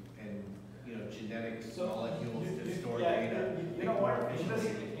and genetic molecules to store data. You know what?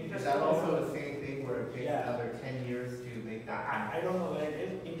 Interesting. Is that also the same thing where it takes another 10 years to make that? I don't know where it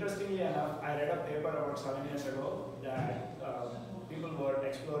is, interestingly enough, I read a paper about 7 years ago that people were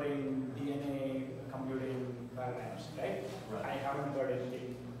exploring DNA computing paradigms, right? I haven't heard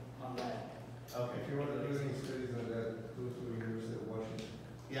anything on that. Okay. If you want to do any studies on that, go to the University of Washington.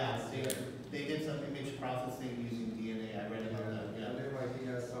 Yeah, they did some image processing using DNA. I read about that. Yeah. And MIT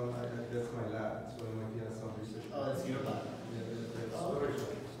has some. That's my lab. So MIT has some research. Oh, that's your lab. Yeah, there's storage. So.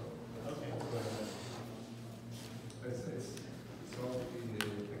 Okay. It's all in the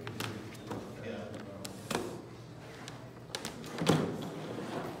packaging. Yeah.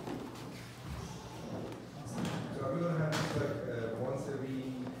 So are we gonna have this like once every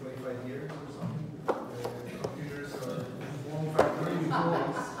 25 years or something? Computers are form factory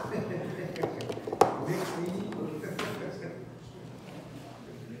tools. Next meeting.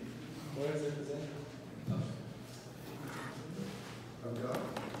 Where is it presented? I'm done.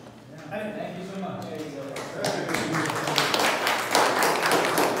 Thank you so much. Thank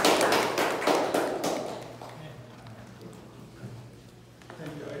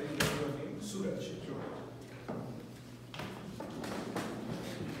you. I didn't get your name. Suraj. Sure.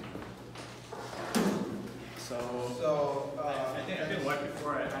 So I think what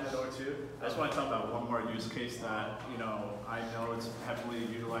before I hand it over to you, I just want to talk about one more use case that I know it's heavily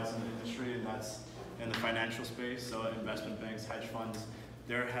utilized in the industry, and that's in the financial space. So investment banks, hedge funds,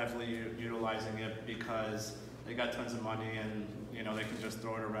 they're heavily utilizing it because they got tons of money, and they can just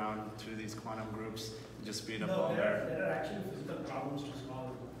throw it around to these quantum groups and just speed up all their There are actually physical problems to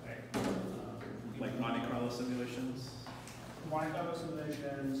solve, right? like Monte Carlo simulations. Monte Carlo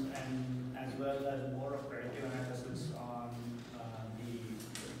simulations, and as well as more of predictive analysis on the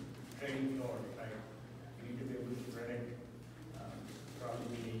trading floor, right? You need to be able to predict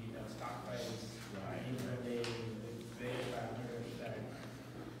probably stock price, intraday, various parameters that.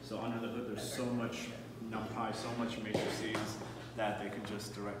 So under the hood, there's so much NumPy, so much matrices that they can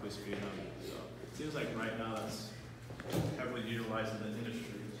just directly speed up. So it seems like right now that's heavily utilized in the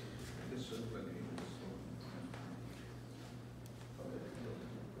industry.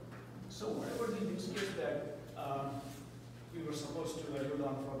 So whatever the use case that we were supposed to allude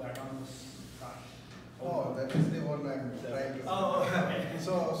on for the autonomous car? Oh, that is the one I'm trying to. Oh, okay.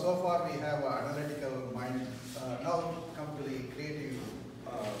 So far we have an analytical mind. Now come to the creative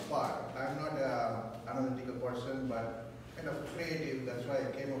part. I'm not an analytical person, but kind of creative. That's why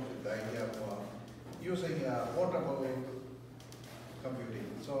I came up with the idea of using portable computing.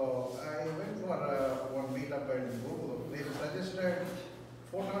 So I went for one meetup in Google. They suggested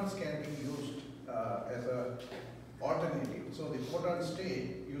photons can be used as a alternative. So the photon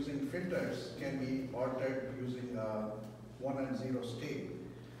state using filters can be altered using 1 and 0 state.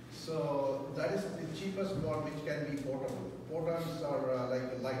 So that is the cheapest one which can be portable. Photons are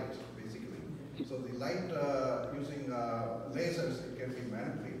like light, basically. So the light using lasers, it can be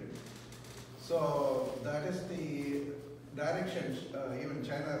manipulated. So that is the direction, even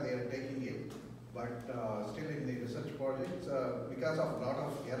China, they are taking it. But still in the research projects, because of a lot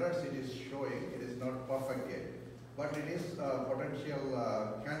of errors it is showing, it is not perfect yet. But it is a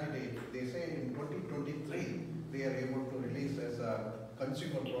potential candidate. They say in 2023, they are able to release as a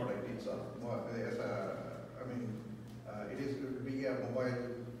consumer product itself. As a, it is to be a mobile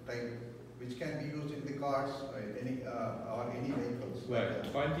type, which can be used in the cars or any vehicles. Right,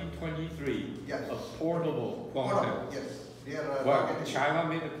 2023. Yes. A portable quantum. Yes. They are. What, China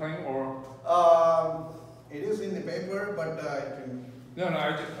made the claim, or? It is in the paper, but I can. No,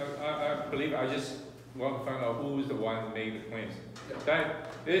 I believe I just want to find out who is the one who made the claims. That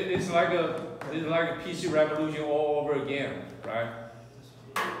it's like a PC revolution all over again, right?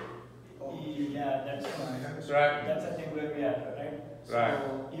 Yeah, that's right. That's I think where we are, right? Right.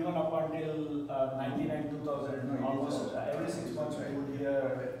 So even up until 99, 2000, almost every 6 months we would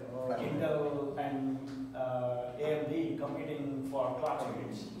hear Intel and AMD competing for clock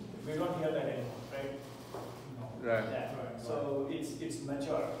speeds. We don't hear that anymore, right? No. Right. Yeah. So it's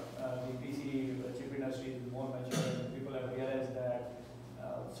mature. The PC chip industry is more mature. People have realized that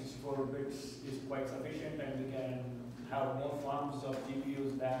 64 bits is quite sufficient, and we can have more forms of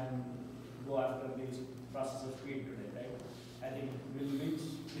GPUs than go after this processor speed today, right? I think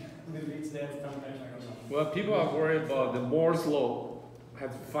we'll reach there sometime. I don't know. Well, people are worried about the Moore's law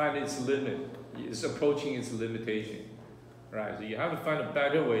has to find its limit. It's approaching its limitation, right? So you have to find a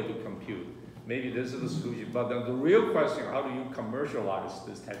better way to compute. Maybe this is the solution. But then the real question, how do you commercialize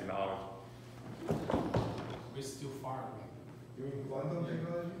this technology? We're still far away. You mean quantum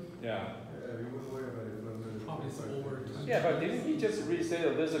technology? Yeah. We wouldn't worry about it. Probably it's over 20. Yeah, but didn't he just really say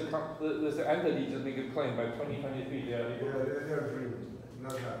that there's an entity to make a claim by 2023? They are dreaming,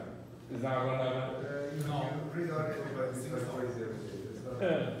 not happening. Is that going to happen? You read articles, but it's not crazy every day. It's not I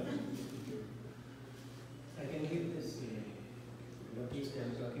can give this, what is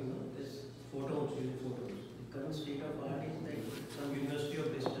I'm talking about, this photons, using photons. The current state of art is that some University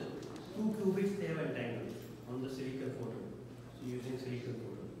of Bristol, 2 qubits they have entangled on the silicon photon, so using silicon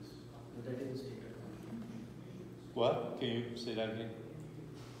photons. So that is the state of art. What? Can you say that again?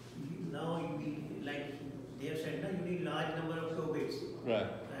 Now you need, like they have said, you need large number of qubits. Right.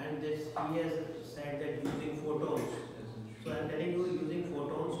 And this, he has said that using photons. So I'm telling you, using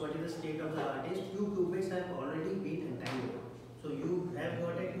photons, what is the state of the art is 2 qubits have already been entangled. So you have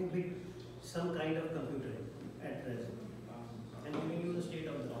got a 2-bit, some kind of computer at present. And giving you the state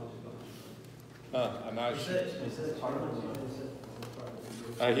of the art. I'm not sure. Research.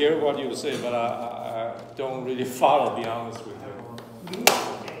 I hear what you say, but I don't really follow, to be honest with you.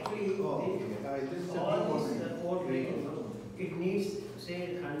 Actually, all this code range, it needs,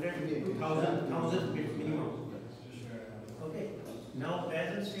 say, 100 to 1,000 bits minimum. Okay. Now,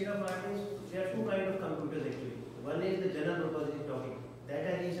 present state of art is, there are 2 kinds of computers actually. One is the general purpose is talking. That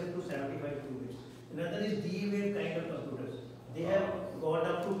has reached up to 75 qubits. Another is D-wave kind of computers. They have gone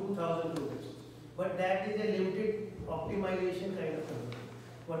up to 2,000 qubits. But that is a limited optimization kind of computer.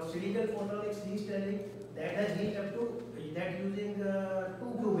 What silicon photonics is telling, that has reached up to, that using 2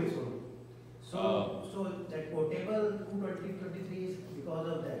 qubits only. So that portable 22023 is because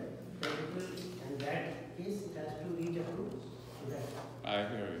of that. And that case it has to reach up to that. I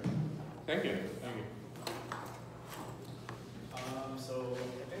hear you. Thank you. Thank you. So I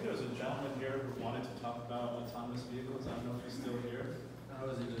think there was a gentleman here who wanted to talk about autonomous vehicles. I don't know if he's still here. I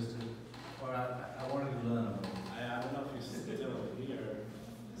was interested, or I wanted to learn about it. I don't know if he's still here.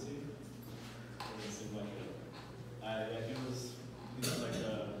 Is he? Doesn't seem like it. Yeah, he was like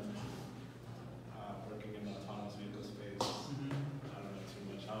working in the autonomous vehicle space. I don't know too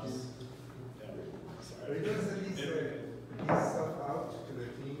much. Yeah, sorry. Are you going to send these stuff out to the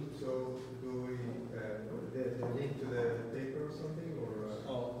team? So do we the link to the paper or something, or?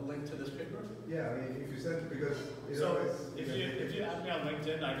 Oh, link to this paper? Yeah, I mean, if you send, because so if you add me on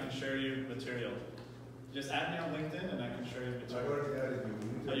LinkedIn, I can share you material. Just add me on LinkedIn, and I can share you material. I've already added you.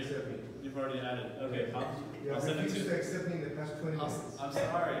 You need to accept me. You've already added. Okay, I'll send it to you. You accept me in the past 20 minutes. I'm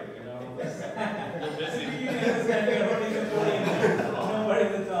sorry, you know, you're busy. Nobody's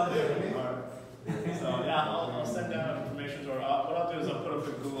at all. So yeah, I'll send down information to her. What I'll do is I'll put up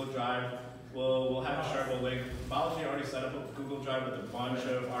a Google Drive. We'll have a shareable link. Biology already set up a Google Drive with a bunch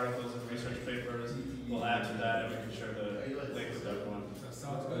of articles and research papers. We'll add to that, and we can share the link with everyone. That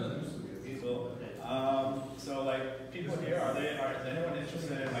sounds good. Cool. So like people here, is anyone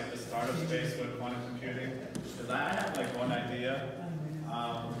interested in like the startup space with quantum computing? Because I have like one idea.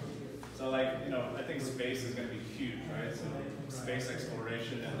 So like, you know, I think space is going to be huge, right? So space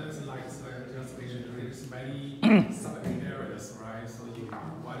exploration and that's like just mentioned, there's many subject areas, right? So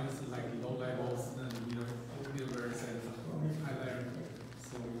one is like low levels, then universe and high level.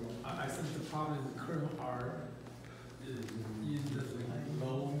 So I think the problem is the current art in the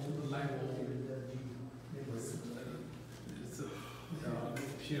low level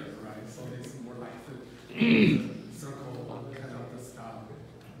it's pure, right? So it's more like the circle kind of the stuff,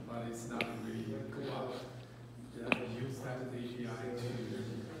 but it's not really go up. Use that API to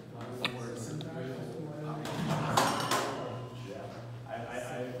forward some I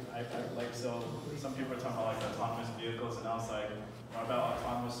like, so some people are talking about like autonomous vehicles, and I was like, what about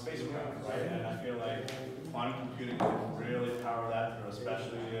autonomous spacecraft, right? And I feel like quantum computing can really power that through,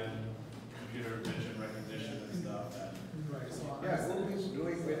 especially in computer vision recognition and stuff. Yeah, Google's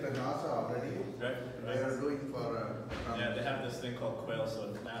doing with the NASA already. Right. They are doing for. Yeah, they have this thing called Quail,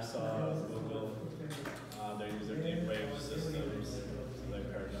 so NASA, Google, they use their deep wave systems, so they've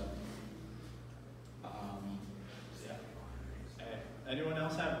paired up. Yeah. Hey, anyone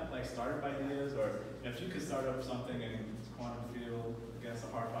else have like startup ideas, or if you could start up something in quantum field against a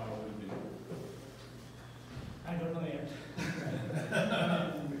hard problem, what would it be? I don't know yet.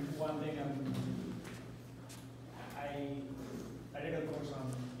 One thing I did a course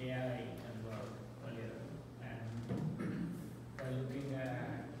on AI as well earlier, and by looking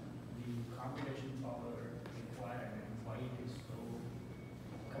at the computation power required and why it is so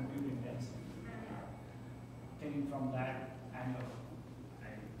compute intensive, thinking from that angle, I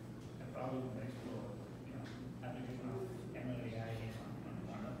probably would explore application of ML AI on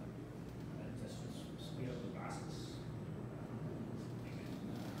quantum, just to speed up the process.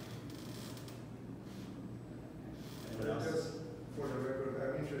 Just for the record,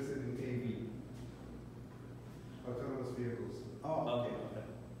 I'm interested in AV, autonomous vehicles. Oh, okay.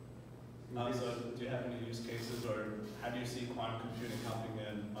 So do you have any use cases, or how do you see quantum computing helping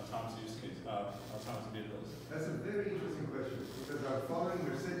in autonomous use case, autonomous vehicles? That's a very interesting question, because I've following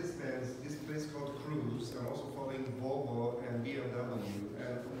Mercedes-Benz, this place called Cruise. I'm also following Volvo and BMW,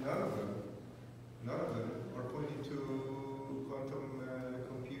 and none of them are pointing to quantum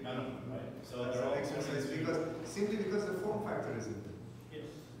computing. None of them, right? So As they're an all exercise simply because the form factor isn't there. Yes.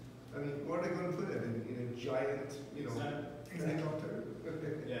 I mean, where are they going to put it? In a giant, helicopter?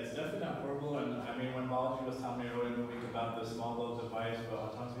 Yeah, it's definitely not portable. And I mean, when Balaji was telling me earlier in the week about the small little device for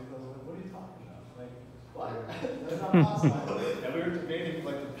autonomous vehicles, I was like, what are you talking about? Like, what? That's not possible. And we were debating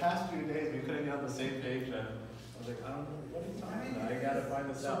like the past few days. We couldn't get on the same page. And I was like, I don't know, what are you talking about? I gotta find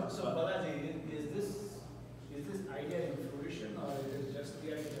this out. So Balaji, is this idea in fruition, or is it just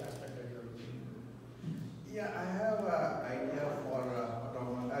the idea aspect that you're looking? Yeah, I have an idea for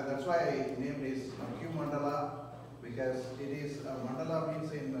autonomous. That's why I named it Qmandala, because it is mandala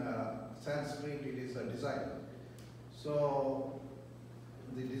means in Sanskrit it is a design. So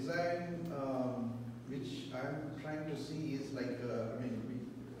the design which I'm trying to see is like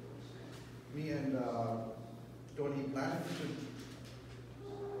me and Tony planning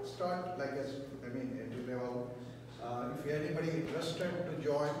to start like to level. If anybody interested to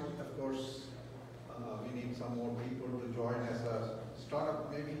join, of course, we need some more people to join as a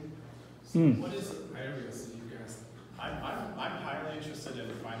startup maybe. What is the areas you guys? I'm highly interested in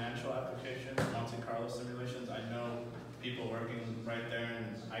financial applications, Monte Carlo simulations. I know people working right there,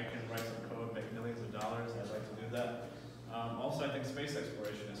 and I can write some code, make millions of dollars. I'd like to do that. Also, I think space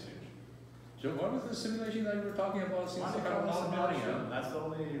exploration is huge. So what was the simulation that you were talking about? Monte Carlo simulation, that's the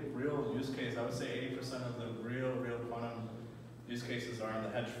only real use case. I would say 80% of the real quantum use cases are in the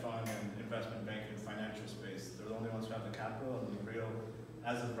hedge fund and investment banking financial space. They're the only ones who have the capital, and the real,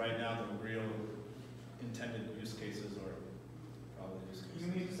 as of right now, the real intended use cases or probably use cases. You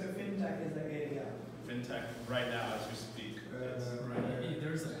mean to say fintech is the area? Fintech, right now as we speak. There's any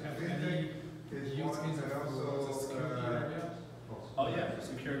use cases for the security area? Oh yeah, the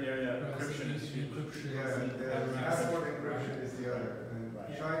security area, encryption is huge. Passport encryption is the other. And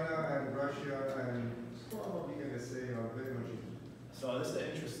Right. China and Russia and probably NSA are very much in. So this is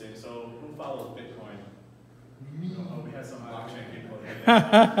interesting. So who follows Bitcoin? Oh, we had some blockchain people here.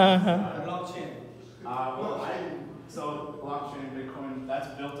 Blockchain. So blockchain, Bitcoin, that's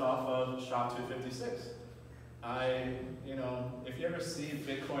built off of SHA-256. If you ever see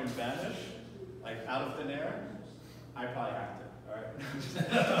Bitcoin vanish, like out of thin air, I probably hacked it. All right.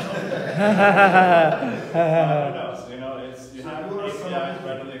 Who knows? You have APIs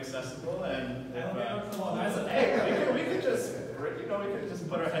readily accessible, and we could just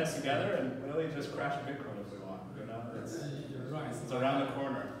put our heads together and really just crash Bitcoin if we want. It's around the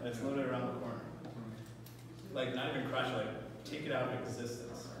corner. It's literally around the corner. Like not even crash, like take it out of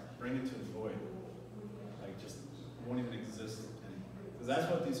existence, bring it to the void. Like just won't even exist anymore. Because that's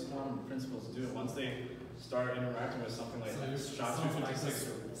what these quantum principles do. Once they start interacting with something like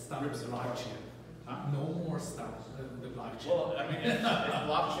SHA-256 stop the blockchain. No more stuff the blockchain. Well, I mean, it's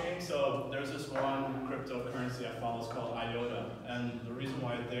blockchain. So there's this one cryptocurrency I follow. It's called IOTA, and the reason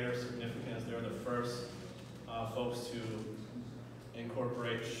why they're significant is they're the first folks to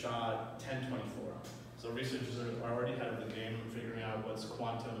incorporate SHA-1024. So researchers are already ahead of the game figuring out what's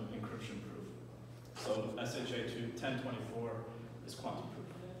quantum encryption proof. So SHA-1024 is quantum proof.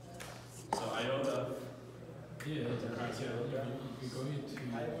 So IOTA. You're going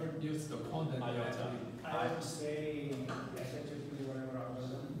to use the content IOTA. I would say SHA-2 whatever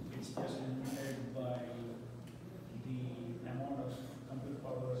algorithm, it's just limited by the amount of compute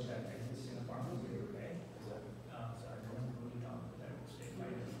power that exists in a quantum field, right? So I don't really know that I would say 5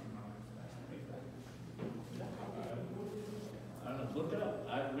 years from now. I don't know, look it up.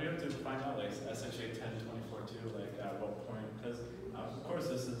 We have to find out like SHA-1024 too, like at what point, because of course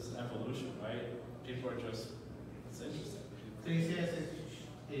this is evolution, right? People are just, it's interesting. So you say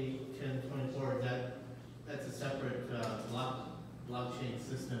SHA-1024, that's a separate blockchain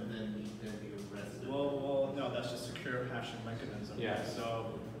system than the rest of it? Well, no, that's just secure hashing mechanism. Yeah.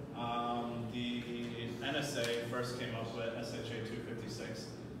 So the NSA first came up with SHA-256,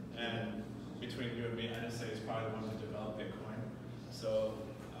 and between you and me, NSA is probably the one who developed Bitcoin. So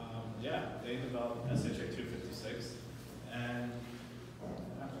they developed SHA-256, and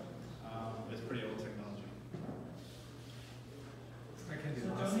it's pretty old technology. I can do So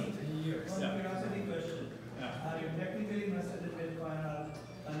less Tony, than 10 years. one curiosity question. Yeah. Are you technically invested in Bitcoin or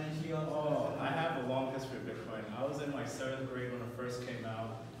financially also? Oh, I have a long history of Bitcoin. I was in my 7th grade when it first came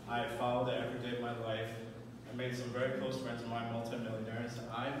out. I followed it every day of my life. I made some very close friends of mine, multimillionaires.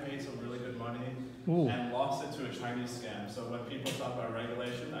 I made some really good money and lost it to a Chinese scam. So when people talk about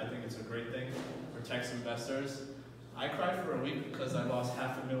regulation, I think it's a great thing. Protects investors. I cried for a week because I lost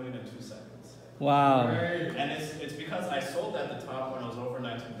 $500,000 in 2 seconds. Wow. And it's because I sold at the top when it was over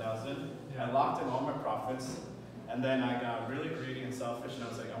 19,000. I locked in all my profits, and then I got really greedy and selfish, and I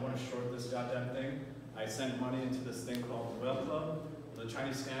was like, I want to short this goddamn thing. I sent money into this thing called the Web Club, the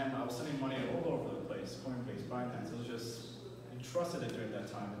Chinese scam. I was sending money all over the place, Coinbase, Binance. It was just, you trusted it during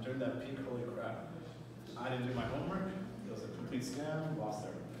that time. And during that peak, holy crap. I didn't do my homework. It was a complete scam, lost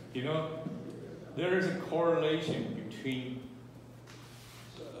everything. You know, there is a correlation between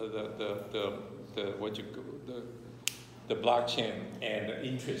the blockchain and the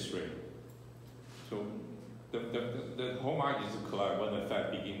interest rate. So the whole market is collapse when the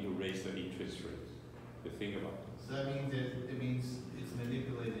Fed begin to raise the interest rate. To think about it. So that means it means it's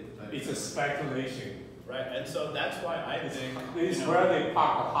manipulated. By it's a speculation. Right, and so that's why I think this is where they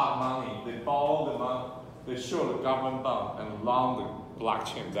park the hot money. They borrow the money, they show the government bond and long the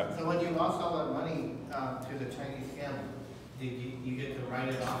blockchain. So when you lost all that money to the Chinese scam, did you get to write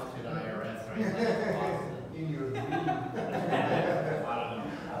it off to the IRS, right? In your dream.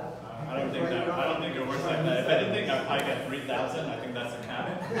 I don't think it works like that. If anything, I probably get 3,000. I think that's a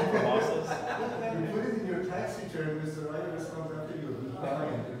cap for losses. You put it in your tax return, Mr. IRS comes after you really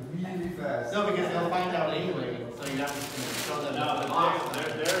fast. No, because they'll find out anyway, so you have to show them. No,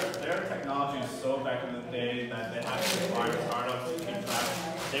 their technology is so back in the day that they have to acquire startups to keep track.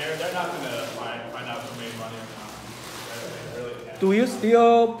 They're not going to find out who made money or not. They really can't. Do you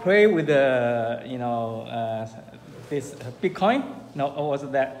still play with the, this Bitcoin? No, or was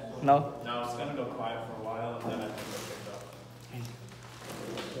it that? No? No, it's going to go quiet for a while, and then I think it'll pick up.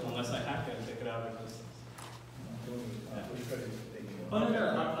 Unless I hack it and take it out of existence. Oh, no, I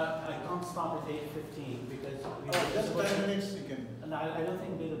can't stop at 8:15 because just 10 minutes you can. And I don't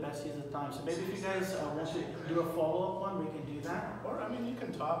think we're the best use of time. So maybe if you guys want to do a follow-up one, we can do that. Or, I mean, you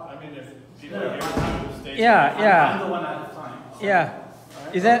can talk. I mean, if people are here to stay. Yeah. I'm the one out of time. So. Yeah.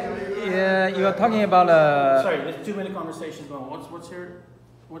 Right. Is that, you are talking about Sorry, there's 2-minute conversation going. What's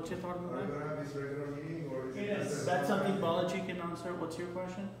your thought on that? Are you going to have this regular meeting or Is that something Balaji can answer? What's your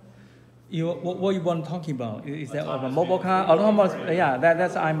question? What you want to talk about? Is that a mobile car? Autonomous? Yeah,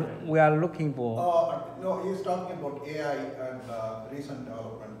 that's we are looking for. No, he's talking about AI and recent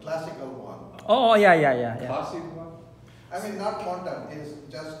development, classical one. Oh, yeah. Classic one? I mean, not quantum, it's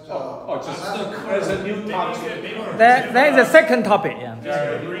just... there's a new topic. There is a second topic, yeah.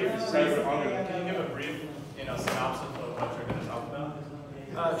 Can you give a brief synopsis of what you're going to talk about?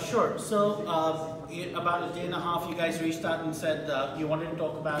 Sure. So about a day and a half, you guys reached out and said you wanted to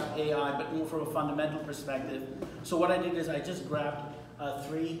talk about AI, but more from a fundamental perspective. So what I did is I just grabbed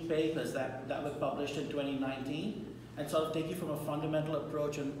 3 papers that were published in 2019 and sort of take you from a fundamental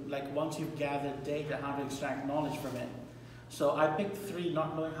approach and like once you've gathered data, how to extract knowledge from it. So I picked 3,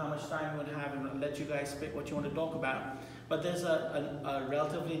 not knowing how much time we would have, and let you guys pick what you want to talk about. But there's a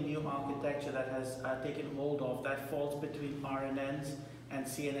relatively new architecture that has taken hold of that falls between RNNs and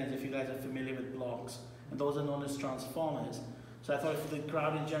CNNs, if you guys are familiar with blocks. And those are known as transformers. So I thought if the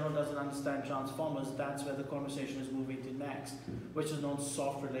crowd in general doesn't understand transformers, that's where the conversation is moving to next, which is known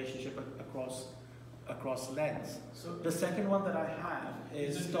soft relationship across lengths. So the second one that I have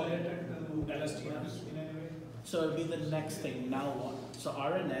is related to LSTMs in any way? So it'll be the next thing, now what? So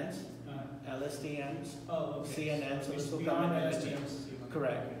RNNs, LSTMs, CNNs, which will come in LSTMs.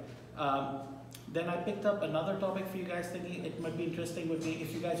 Correct. Then I picked up another topic for you guys thinking it might be interesting would be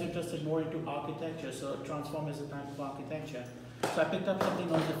if you guys are interested more into architecture. So transform is a type of architecture. So I picked up something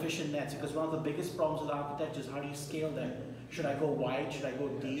known as efficient nets because one of the biggest problems with architecture is how do you scale them? Should I go wide? Should I go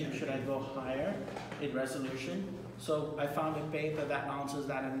deep? Should I go higher in resolution? So I found a paper that answers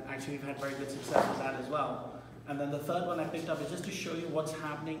that, and actually we've had very good success with that as well. And then the third one I picked up is just to show you what's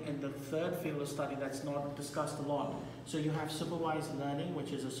happening in the third field of study that's not discussed a lot. So you have supervised learning,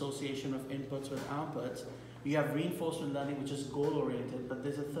 which is association of inputs with outputs. You have reinforcement learning, which is goal-oriented, but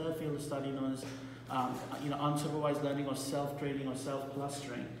there's a third field of study known as unsupervised learning or self-training or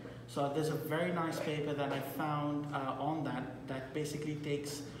self-clustering. So there's a very nice paper that I found on that basically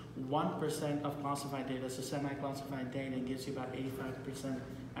takes 1% of classified data, so semi-classified data, and gives you about 85%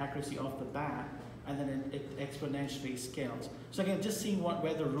 accuracy off the bat. And then it exponentially scales. So again, just seeing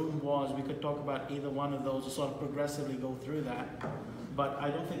where the room was, we could talk about either one of those or sort of progressively go through that. But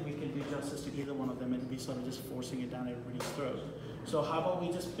I don't think we can do justice to either one of them. It'd be sort of just forcing it down everybody's throat. So how about we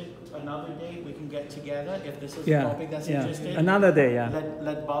just pick another day, we can get together if this is a topic that's interesting. Another day,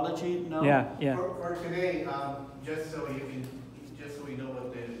 Let Balaji know. For today, just so we know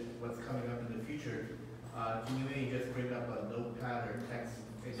what's coming up in the future, can you maybe just bring up a notepad or text?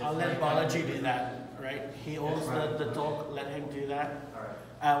 I'll let Balaji do that. right? He owns the talk, let him do that. All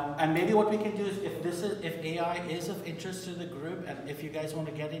right. And maybe what we can do is, if AI is of interest to the group, and if you guys want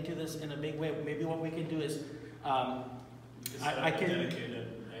to get into this in a big way, maybe what we can do is, I can dedicated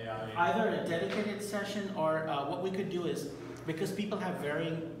AI. either a dedicated session, or what we could do is, because people have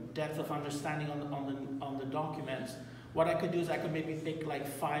varying depth of understanding on the documents, what I could do is I could maybe pick like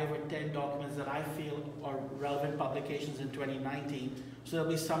 5 or 10 documents that I feel are relevant publications in 2019. So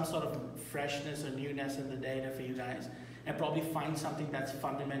there'll be some sort of freshness or newness in the data for you guys. And probably find something that's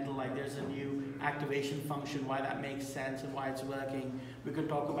fundamental, like there's a new activation function, why that makes sense and why it's working. We could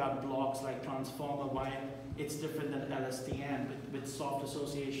talk about blocks like transformer, why it's different than LSTM with soft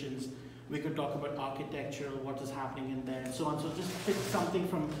associations. We could talk about architecture, what is happening in there, and so on. So just pick something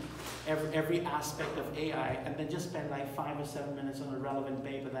from every aspect of AI, and then just spend like 5 or 7 minutes on a relevant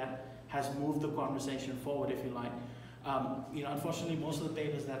paper that has moved the conversation forward, if you like. Unfortunately, most of the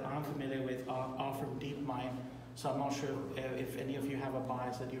papers that I'm familiar with are from DeepMind. So I'm not sure if any of you have a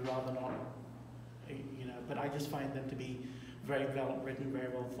bias that you rather not, but I just find them to be very well written, very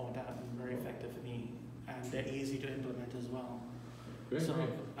well thought out, and very effective for me, and they're easy to implement as well. Great, So,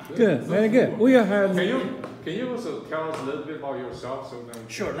 Good, very good. We have. Can you also tell us a little bit about yourself so that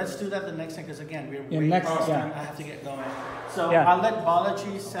Sure, let's do that the next time, because again, we're Yeah, way next, past yeah. time. I have to get going. So Yeah. I'll let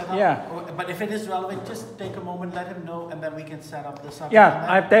Balaji set up. Yeah. But if it is relevant, just take a moment, let him know, and then we can set up the subject. Yeah,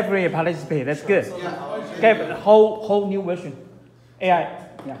 I definitely participate. That's good. Okay, whole new version. AI.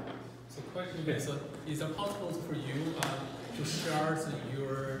 Yeah. So question is it possible for you to share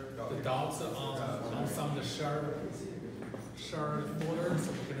the doubts on some of the shared folders?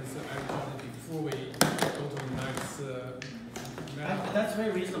 Because actually before we go to the next. That's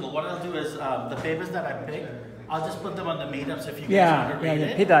very reasonable. What I'll do is the papers that I pick, I'll just put them on the meetups if you guys want to read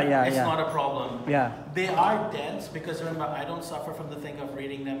it. It's not a problem. Yeah. They are dense because remember, I don't suffer from the thing of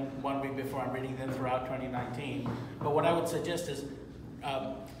reading them 1 week before. I'm reading them throughout 2019. But what I would suggest is,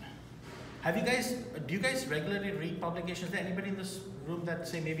 do you guys regularly read publications? Is there anybody in this room that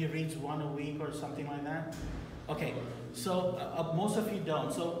say maybe reads 1 a week or something like that? Okay, so most of you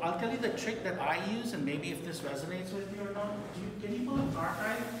don't. So I'll tell you the trick that I use, and maybe if this resonates with you or not. Can you pull up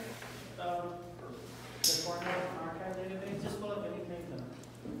archive? The Cornell archive database? Just pull up anything.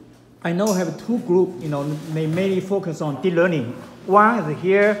 I know I have 2 groups, they mainly focus on deep learning. One is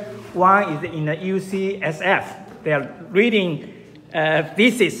here, one is in the UCSF. They are reading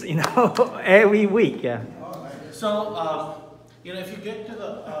thesis, every week. Yeah. So, if you get to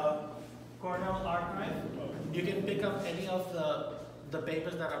the Cornell archive, you can pick up any of the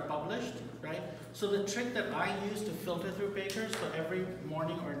papers that are published, right? So the trick that I use to filter through papers, so every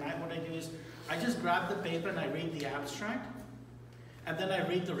morning or night what I do is, I just grab the paper and I read the abstract, and then I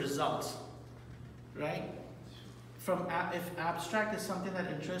read the results, right? If abstract is something that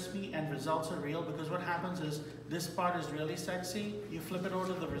interests me and results are real, because what happens is, this part is really sexy, you flip it over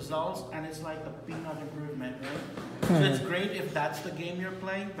to the results, and it's like a peanut improvement, right? So it's great if that's the game you're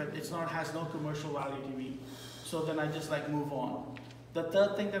playing, but has no commercial value to me. So then I just move on. The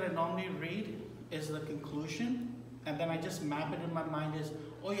third thing that I normally read is the conclusion, and then I just map it in my mind as,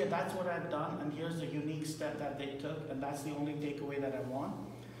 oh yeah, that's what I've done, and here's the unique step that they took, and that's the only takeaway that I want.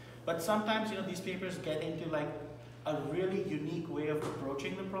 But sometimes, these papers get into a really unique way of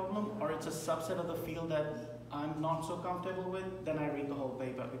approaching the problem, or it's a subset of the field that I'm not so comfortable with, then I read the whole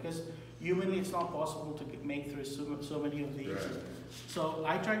paper, because humanly it's not possible to make through so many of these. Right. So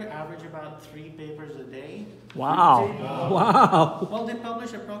I try to average about 3 papers a day. Wow. Wow. Well, they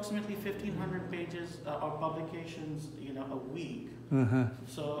publish approximately 1,500 pages or publications, a week. Uh-huh.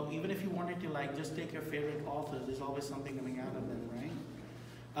 So even if you wanted to just take your favorite authors, there's always something coming out of them, right?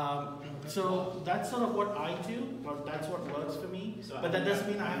 So that's sort of what I do, or that's what works for me. So but that doesn't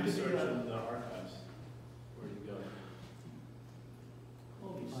mean I have to search do in the archives. Where do you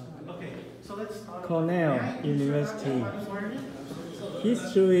go? Okay, so let's start. Cornell University.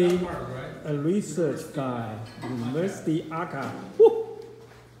 History, a research guy, University Archive. Woo!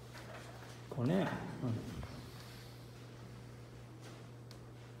 Cornell.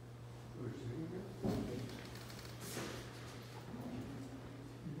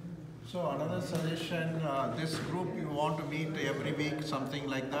 So another suggestion, this group you want to meet every week, something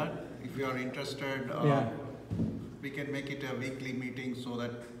like that. If you are interested, we can make it a weekly meeting so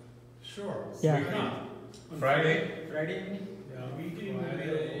that. Sure. Yeah. Friday? Yeah.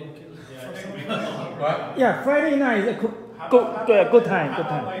 What? Yeah, Friday night is a good time. How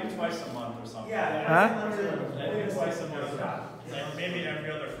about like twice a month or something? Yeah. Huh? Maybe twice a month. Maybe every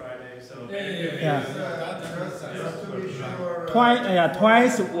other Friday. So Yeah. Just to be sure.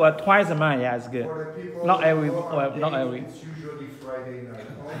 Twice a month. Yeah, it's good. For the people Not every. who are Not every. It's usually Friday night.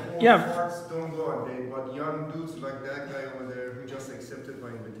 All Yeah. farts don't go on date, but young dudes like that guy over there who just accepted my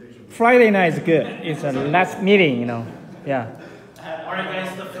invitation. Friday night is good. It's a last meeting, you know. Yeah. All right,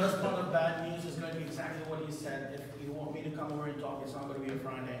 guys, the first part of bad news is going to be exactly what you said. If you want me to come over and talk, it's not going to be a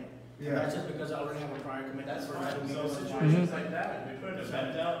Friday. Yeah. That's just because I already have a prior commitment. That's for fine. another So meeting. situations like that, we put an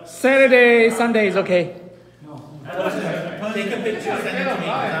event out. Saturday, Sunday is okay. Take a picture, send it to me.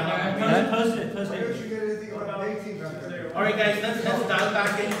 Post it. Where did you get anything on dating like that? All right, guys, let's dial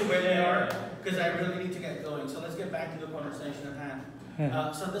back into where we are, because I really need to get going. So let's get back to the conversation at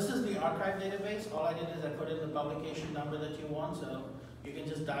hand. So this is the archive database. All I did is I put in the publication number that you want. So you can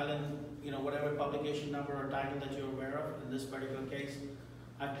just dial in, whatever publication number or title that you're aware of. In this particular case,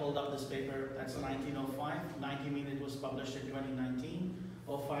 I pulled up this paper. That's 1905. 90 means it was published in 2019.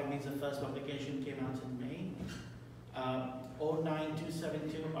 05 means the first publication came out in May.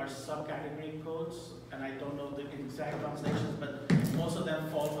 09272 are subcategory codes, and I don't know the exact translations, but most of them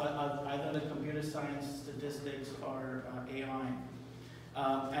fall either in computer science, statistics, or AI.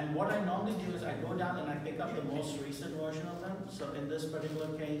 And what I normally do is I go down and I pick up the most recent version of them. So in this particular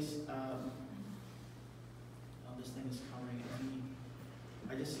case, this thing is covering any.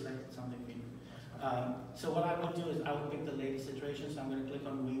 I just selected something for you. So what I would do is I would pick the latest iteration. So I'm going to click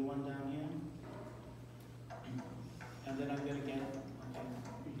on V1 down here. And then I'm going to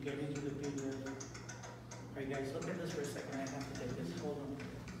get into the PDF. Alright guys, look at this for a second. I have to take this. Hold on.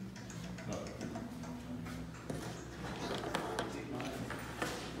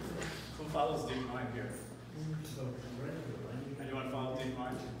 Who follows DeepMind here? Anyone follow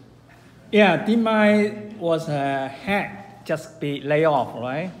DeepMind? Yeah, DeepMind was a hack, just be laid off,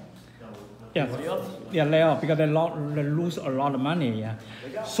 right? Yeah, lay off because they lose a lot of money. Yeah,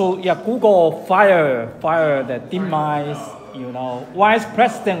 so yeah, Google fire the DeepMind's vice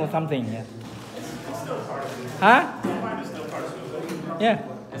president or something. Yeah. It's still part of it. Huh? DeepMind is still part of Google. Yeah.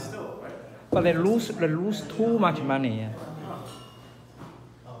 It's still, right? But they lose too much money. Yeah.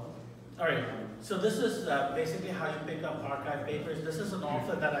 All right. So this is basically how you pick up archive papers. This is an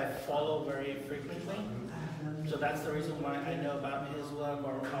author that I follow very frequently. So that's the reason why I know about his work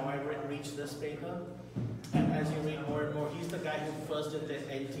or how I reached this paper. And as you read more and more, he's the guy who first did the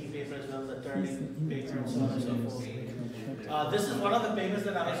NT paper as well as the Turing paper and so on and so forth. This is one of the papers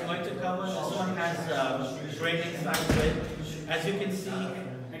that I was going to cover. This one has great insight to it. As you can see,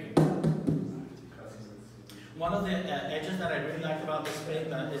 one of the edges that I really like about this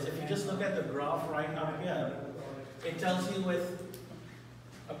paper is if you just look at the graph right up here, it tells you with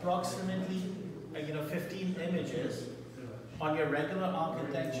approximately 15 images on your regular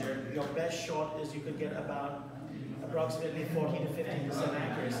architecture, your best shot is you could get about approximately 40 to 50%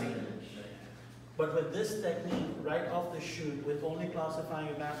 accuracy. But with this technique, right off the chute, with only classifying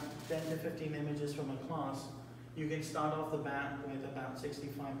about 10 to 15 images from a class, you can start off the bat with about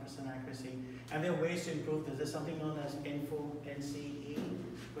 65% accuracy. And there are ways to improve this. There's something known as NCE,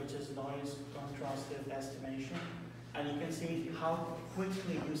 which is noise contrastive estimation. And you can see how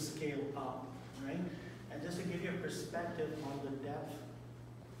quickly you scale up. Right? And just to give you a perspective on the depth,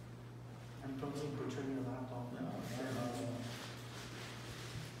 I'm totally butchering your laptop now.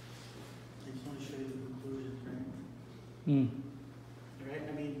 I just want to show you the conclusion, right? Right?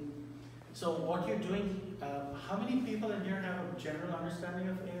 I mean, so what you're doing, how many people in here have a general understanding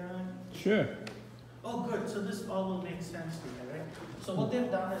of AI? Sure. Oh, good. So this all will make sense to you, right? So what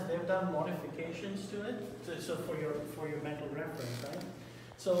they've done is they've done modifications to it, so for your mental reference, right?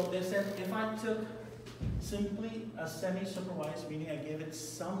 So they said if I took simply a semi-supervised, meaning I gave it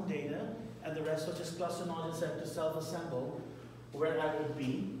some data, and the rest was just cluster knowledge set to self-assemble, where I would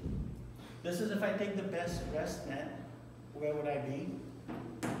be. This is if I take the best rest net, where would I be?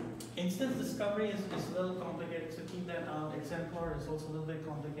 Instance discovery is a little complicated, so keep that out. Exemplar is also a little bit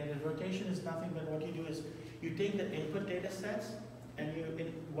complicated. Rotation is nothing but what you do is you take the input data sets, and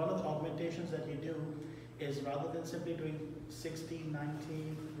one of the augmentations that you do is rather than simply doing 60,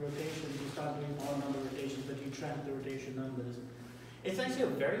 90 rotations, you start doing more number of rotations, but you track the rotation numbers. It's actually a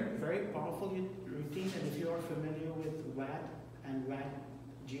very, very powerful routine, and if you are familiar with WAT and WAT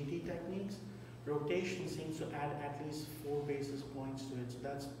GT techniques, rotation seems to add at least 4 basis points to it, so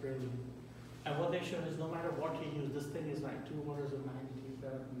that's brilliant. And what they showed is no matter what you use, this thing is like 2 orders of magnitude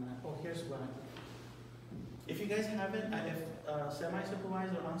better than that. Oh, here's WAT. If you guys haven't, and if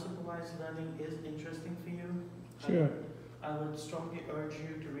semi-supervised or unsupervised learning is interesting for you, sure. I would strongly urge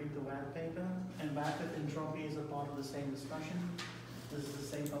you to read the WAT paper. And WAT with entropy is a part of the same discussion. This is the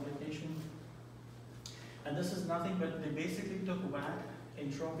same publication. And this is nothing but they basically took WAT,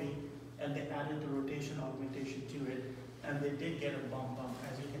 entropy, and they added the rotation augmentation to it. And they did get a bump up,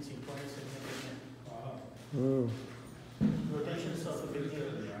 as you can see, quite significant. Wow. rotations of a big deal.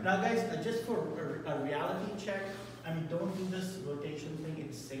 Now guys, just for a reality check, I mean, don't do this rotation thing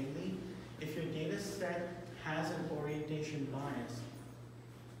insanely. If your data set has an orientation bias,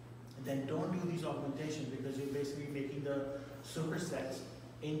 then don't do these augmentations because you're basically making the supersets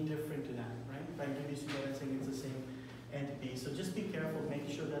indifferent to that, right? By introducing that and saying it's the same entity. So just be careful, make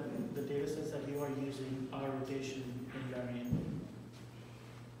sure that the data sets that you are using are rotation invariant.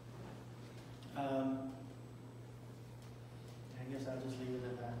 I guess I'll just leave it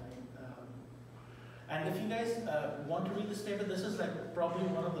at that. Right? And if you guys want to read this paper, this is like probably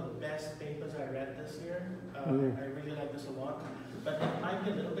one of the best papers I read this year. I really like this a lot. But it might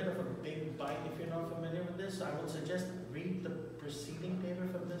be a little bit of a big bite if you're not familiar with this. So I would suggest read the preceding paper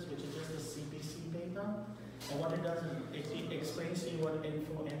from this, which is just the CPC paper. And what it does is it explains to you what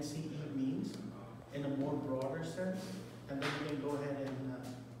info NCE means in a more broader sense. And then you can go ahead and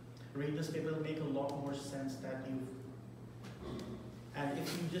read this paper. It'll make a lot more sense that you've. And if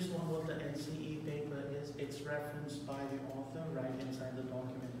you just want what the NCE paper is, it's referenced by the author right inside the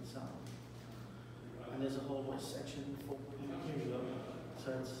document itself. And there's a whole section for, here you go.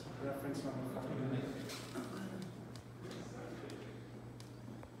 So it's reference number 14.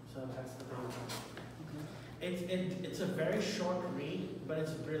 So that's the paper. It's a very short read, but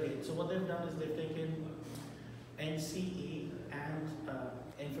it's brilliant. So what they've done is they've taken NCE and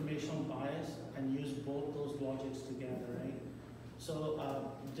informational bias and used both those logics together, right?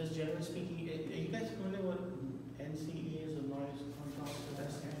 So just generally speaking, are you guys familiar with NCE is, or noise contrast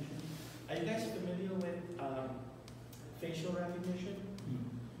investigation? Are you guys familiar with facial recognition?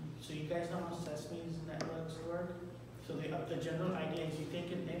 So you guys know how Sesame's networks work? So the general idea is you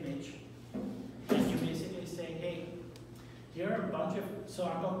take an image and you basically say, hey, here are a bunch of, so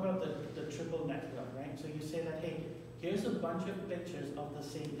I'm talking about the triple network, right? So you say that, hey, here's a bunch of pictures of the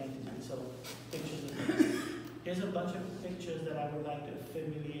same entity. So pictures of here's a bunch of pictures that I would like to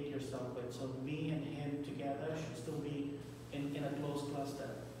affiliate yourself with. So me and him together should still be in a close cluster.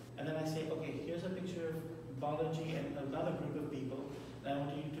 And then I say, okay, here's a picture of Balaji and another group of people, and I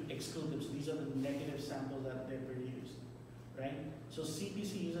want you to exclude them. So these are the negative samples that they produced, right? So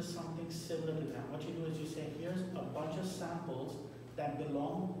CPC uses something similar to that. What you do is you say, here's a bunch of samples that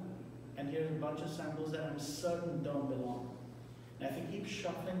belong, and here's a bunch of samples that I'm certain don't belong. Now if you keep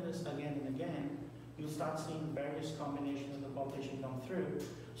shuffling this again and again, you'll start seeing various combinations of the population come through.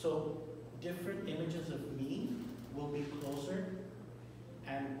 So different images of me will be closer,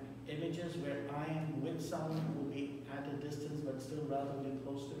 and images where I am with someone will be at a distance but still relatively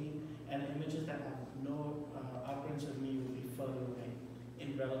close to me, and images that have no occurrence of me will be further away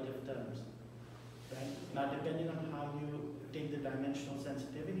in relative terms. Right? Now depending on how you take the dimensional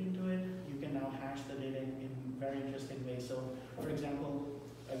sensitivity into it, you can now hash the data in very interesting ways. So for example,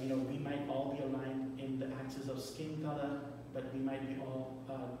 we might all be aligned in the axis of skin color, but we might be all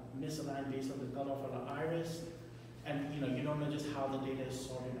misaligned based on the color of our iris. And you don't know just how the data is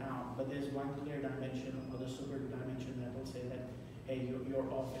sorted out, but there's one clear dimension or the super dimension that will say that, hey, you're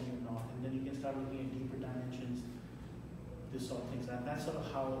off and you're not. And then you can start looking at deeper dimensions to sort things out. That's sort of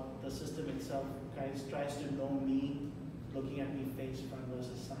how the system itself tries to know me, looking at me face front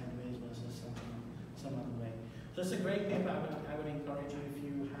versus sideways versus some other way. So it's a great paper. I would encourage you, if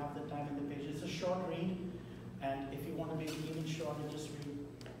you have the time in the page. It's a short read, and if you want to make it even shorter, just read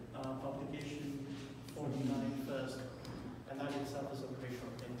publication 49 first, and that itself is a very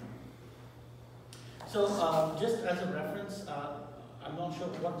short paper. So just as a reference, I'm not sure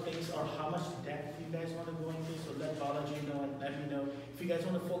what pace or how much depth you guys want to go into, so let Balaji know and let me know. If you guys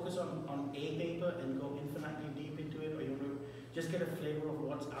want to focus on a paper and go infinitely deep into it, or you want to just get a flavor of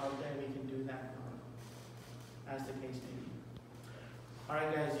what's out there, we can do that as the case may be. All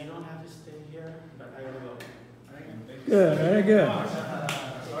right, guys, you don't have to stay here, but I gotta go. All right? Good, very good.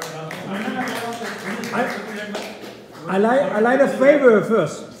 I like the flavor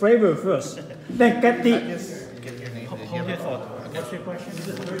first. Then get the. Hold your thought. What's your question?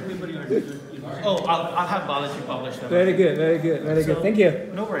 Oh, I'll have Balaji publish them. Very good. Thank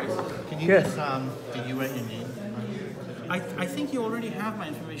you. No worries. Can you just, did you write your name? I think you already have my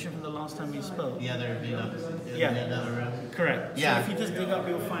information from the last time we spoke. Yeah, there would be another room. Correct. Yeah. So if you just dig up,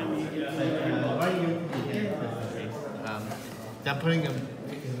 you'll find me. I'm putting them.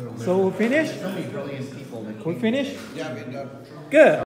 So we finish? So many brilliant people that We finish? Yeah, we're done. Good.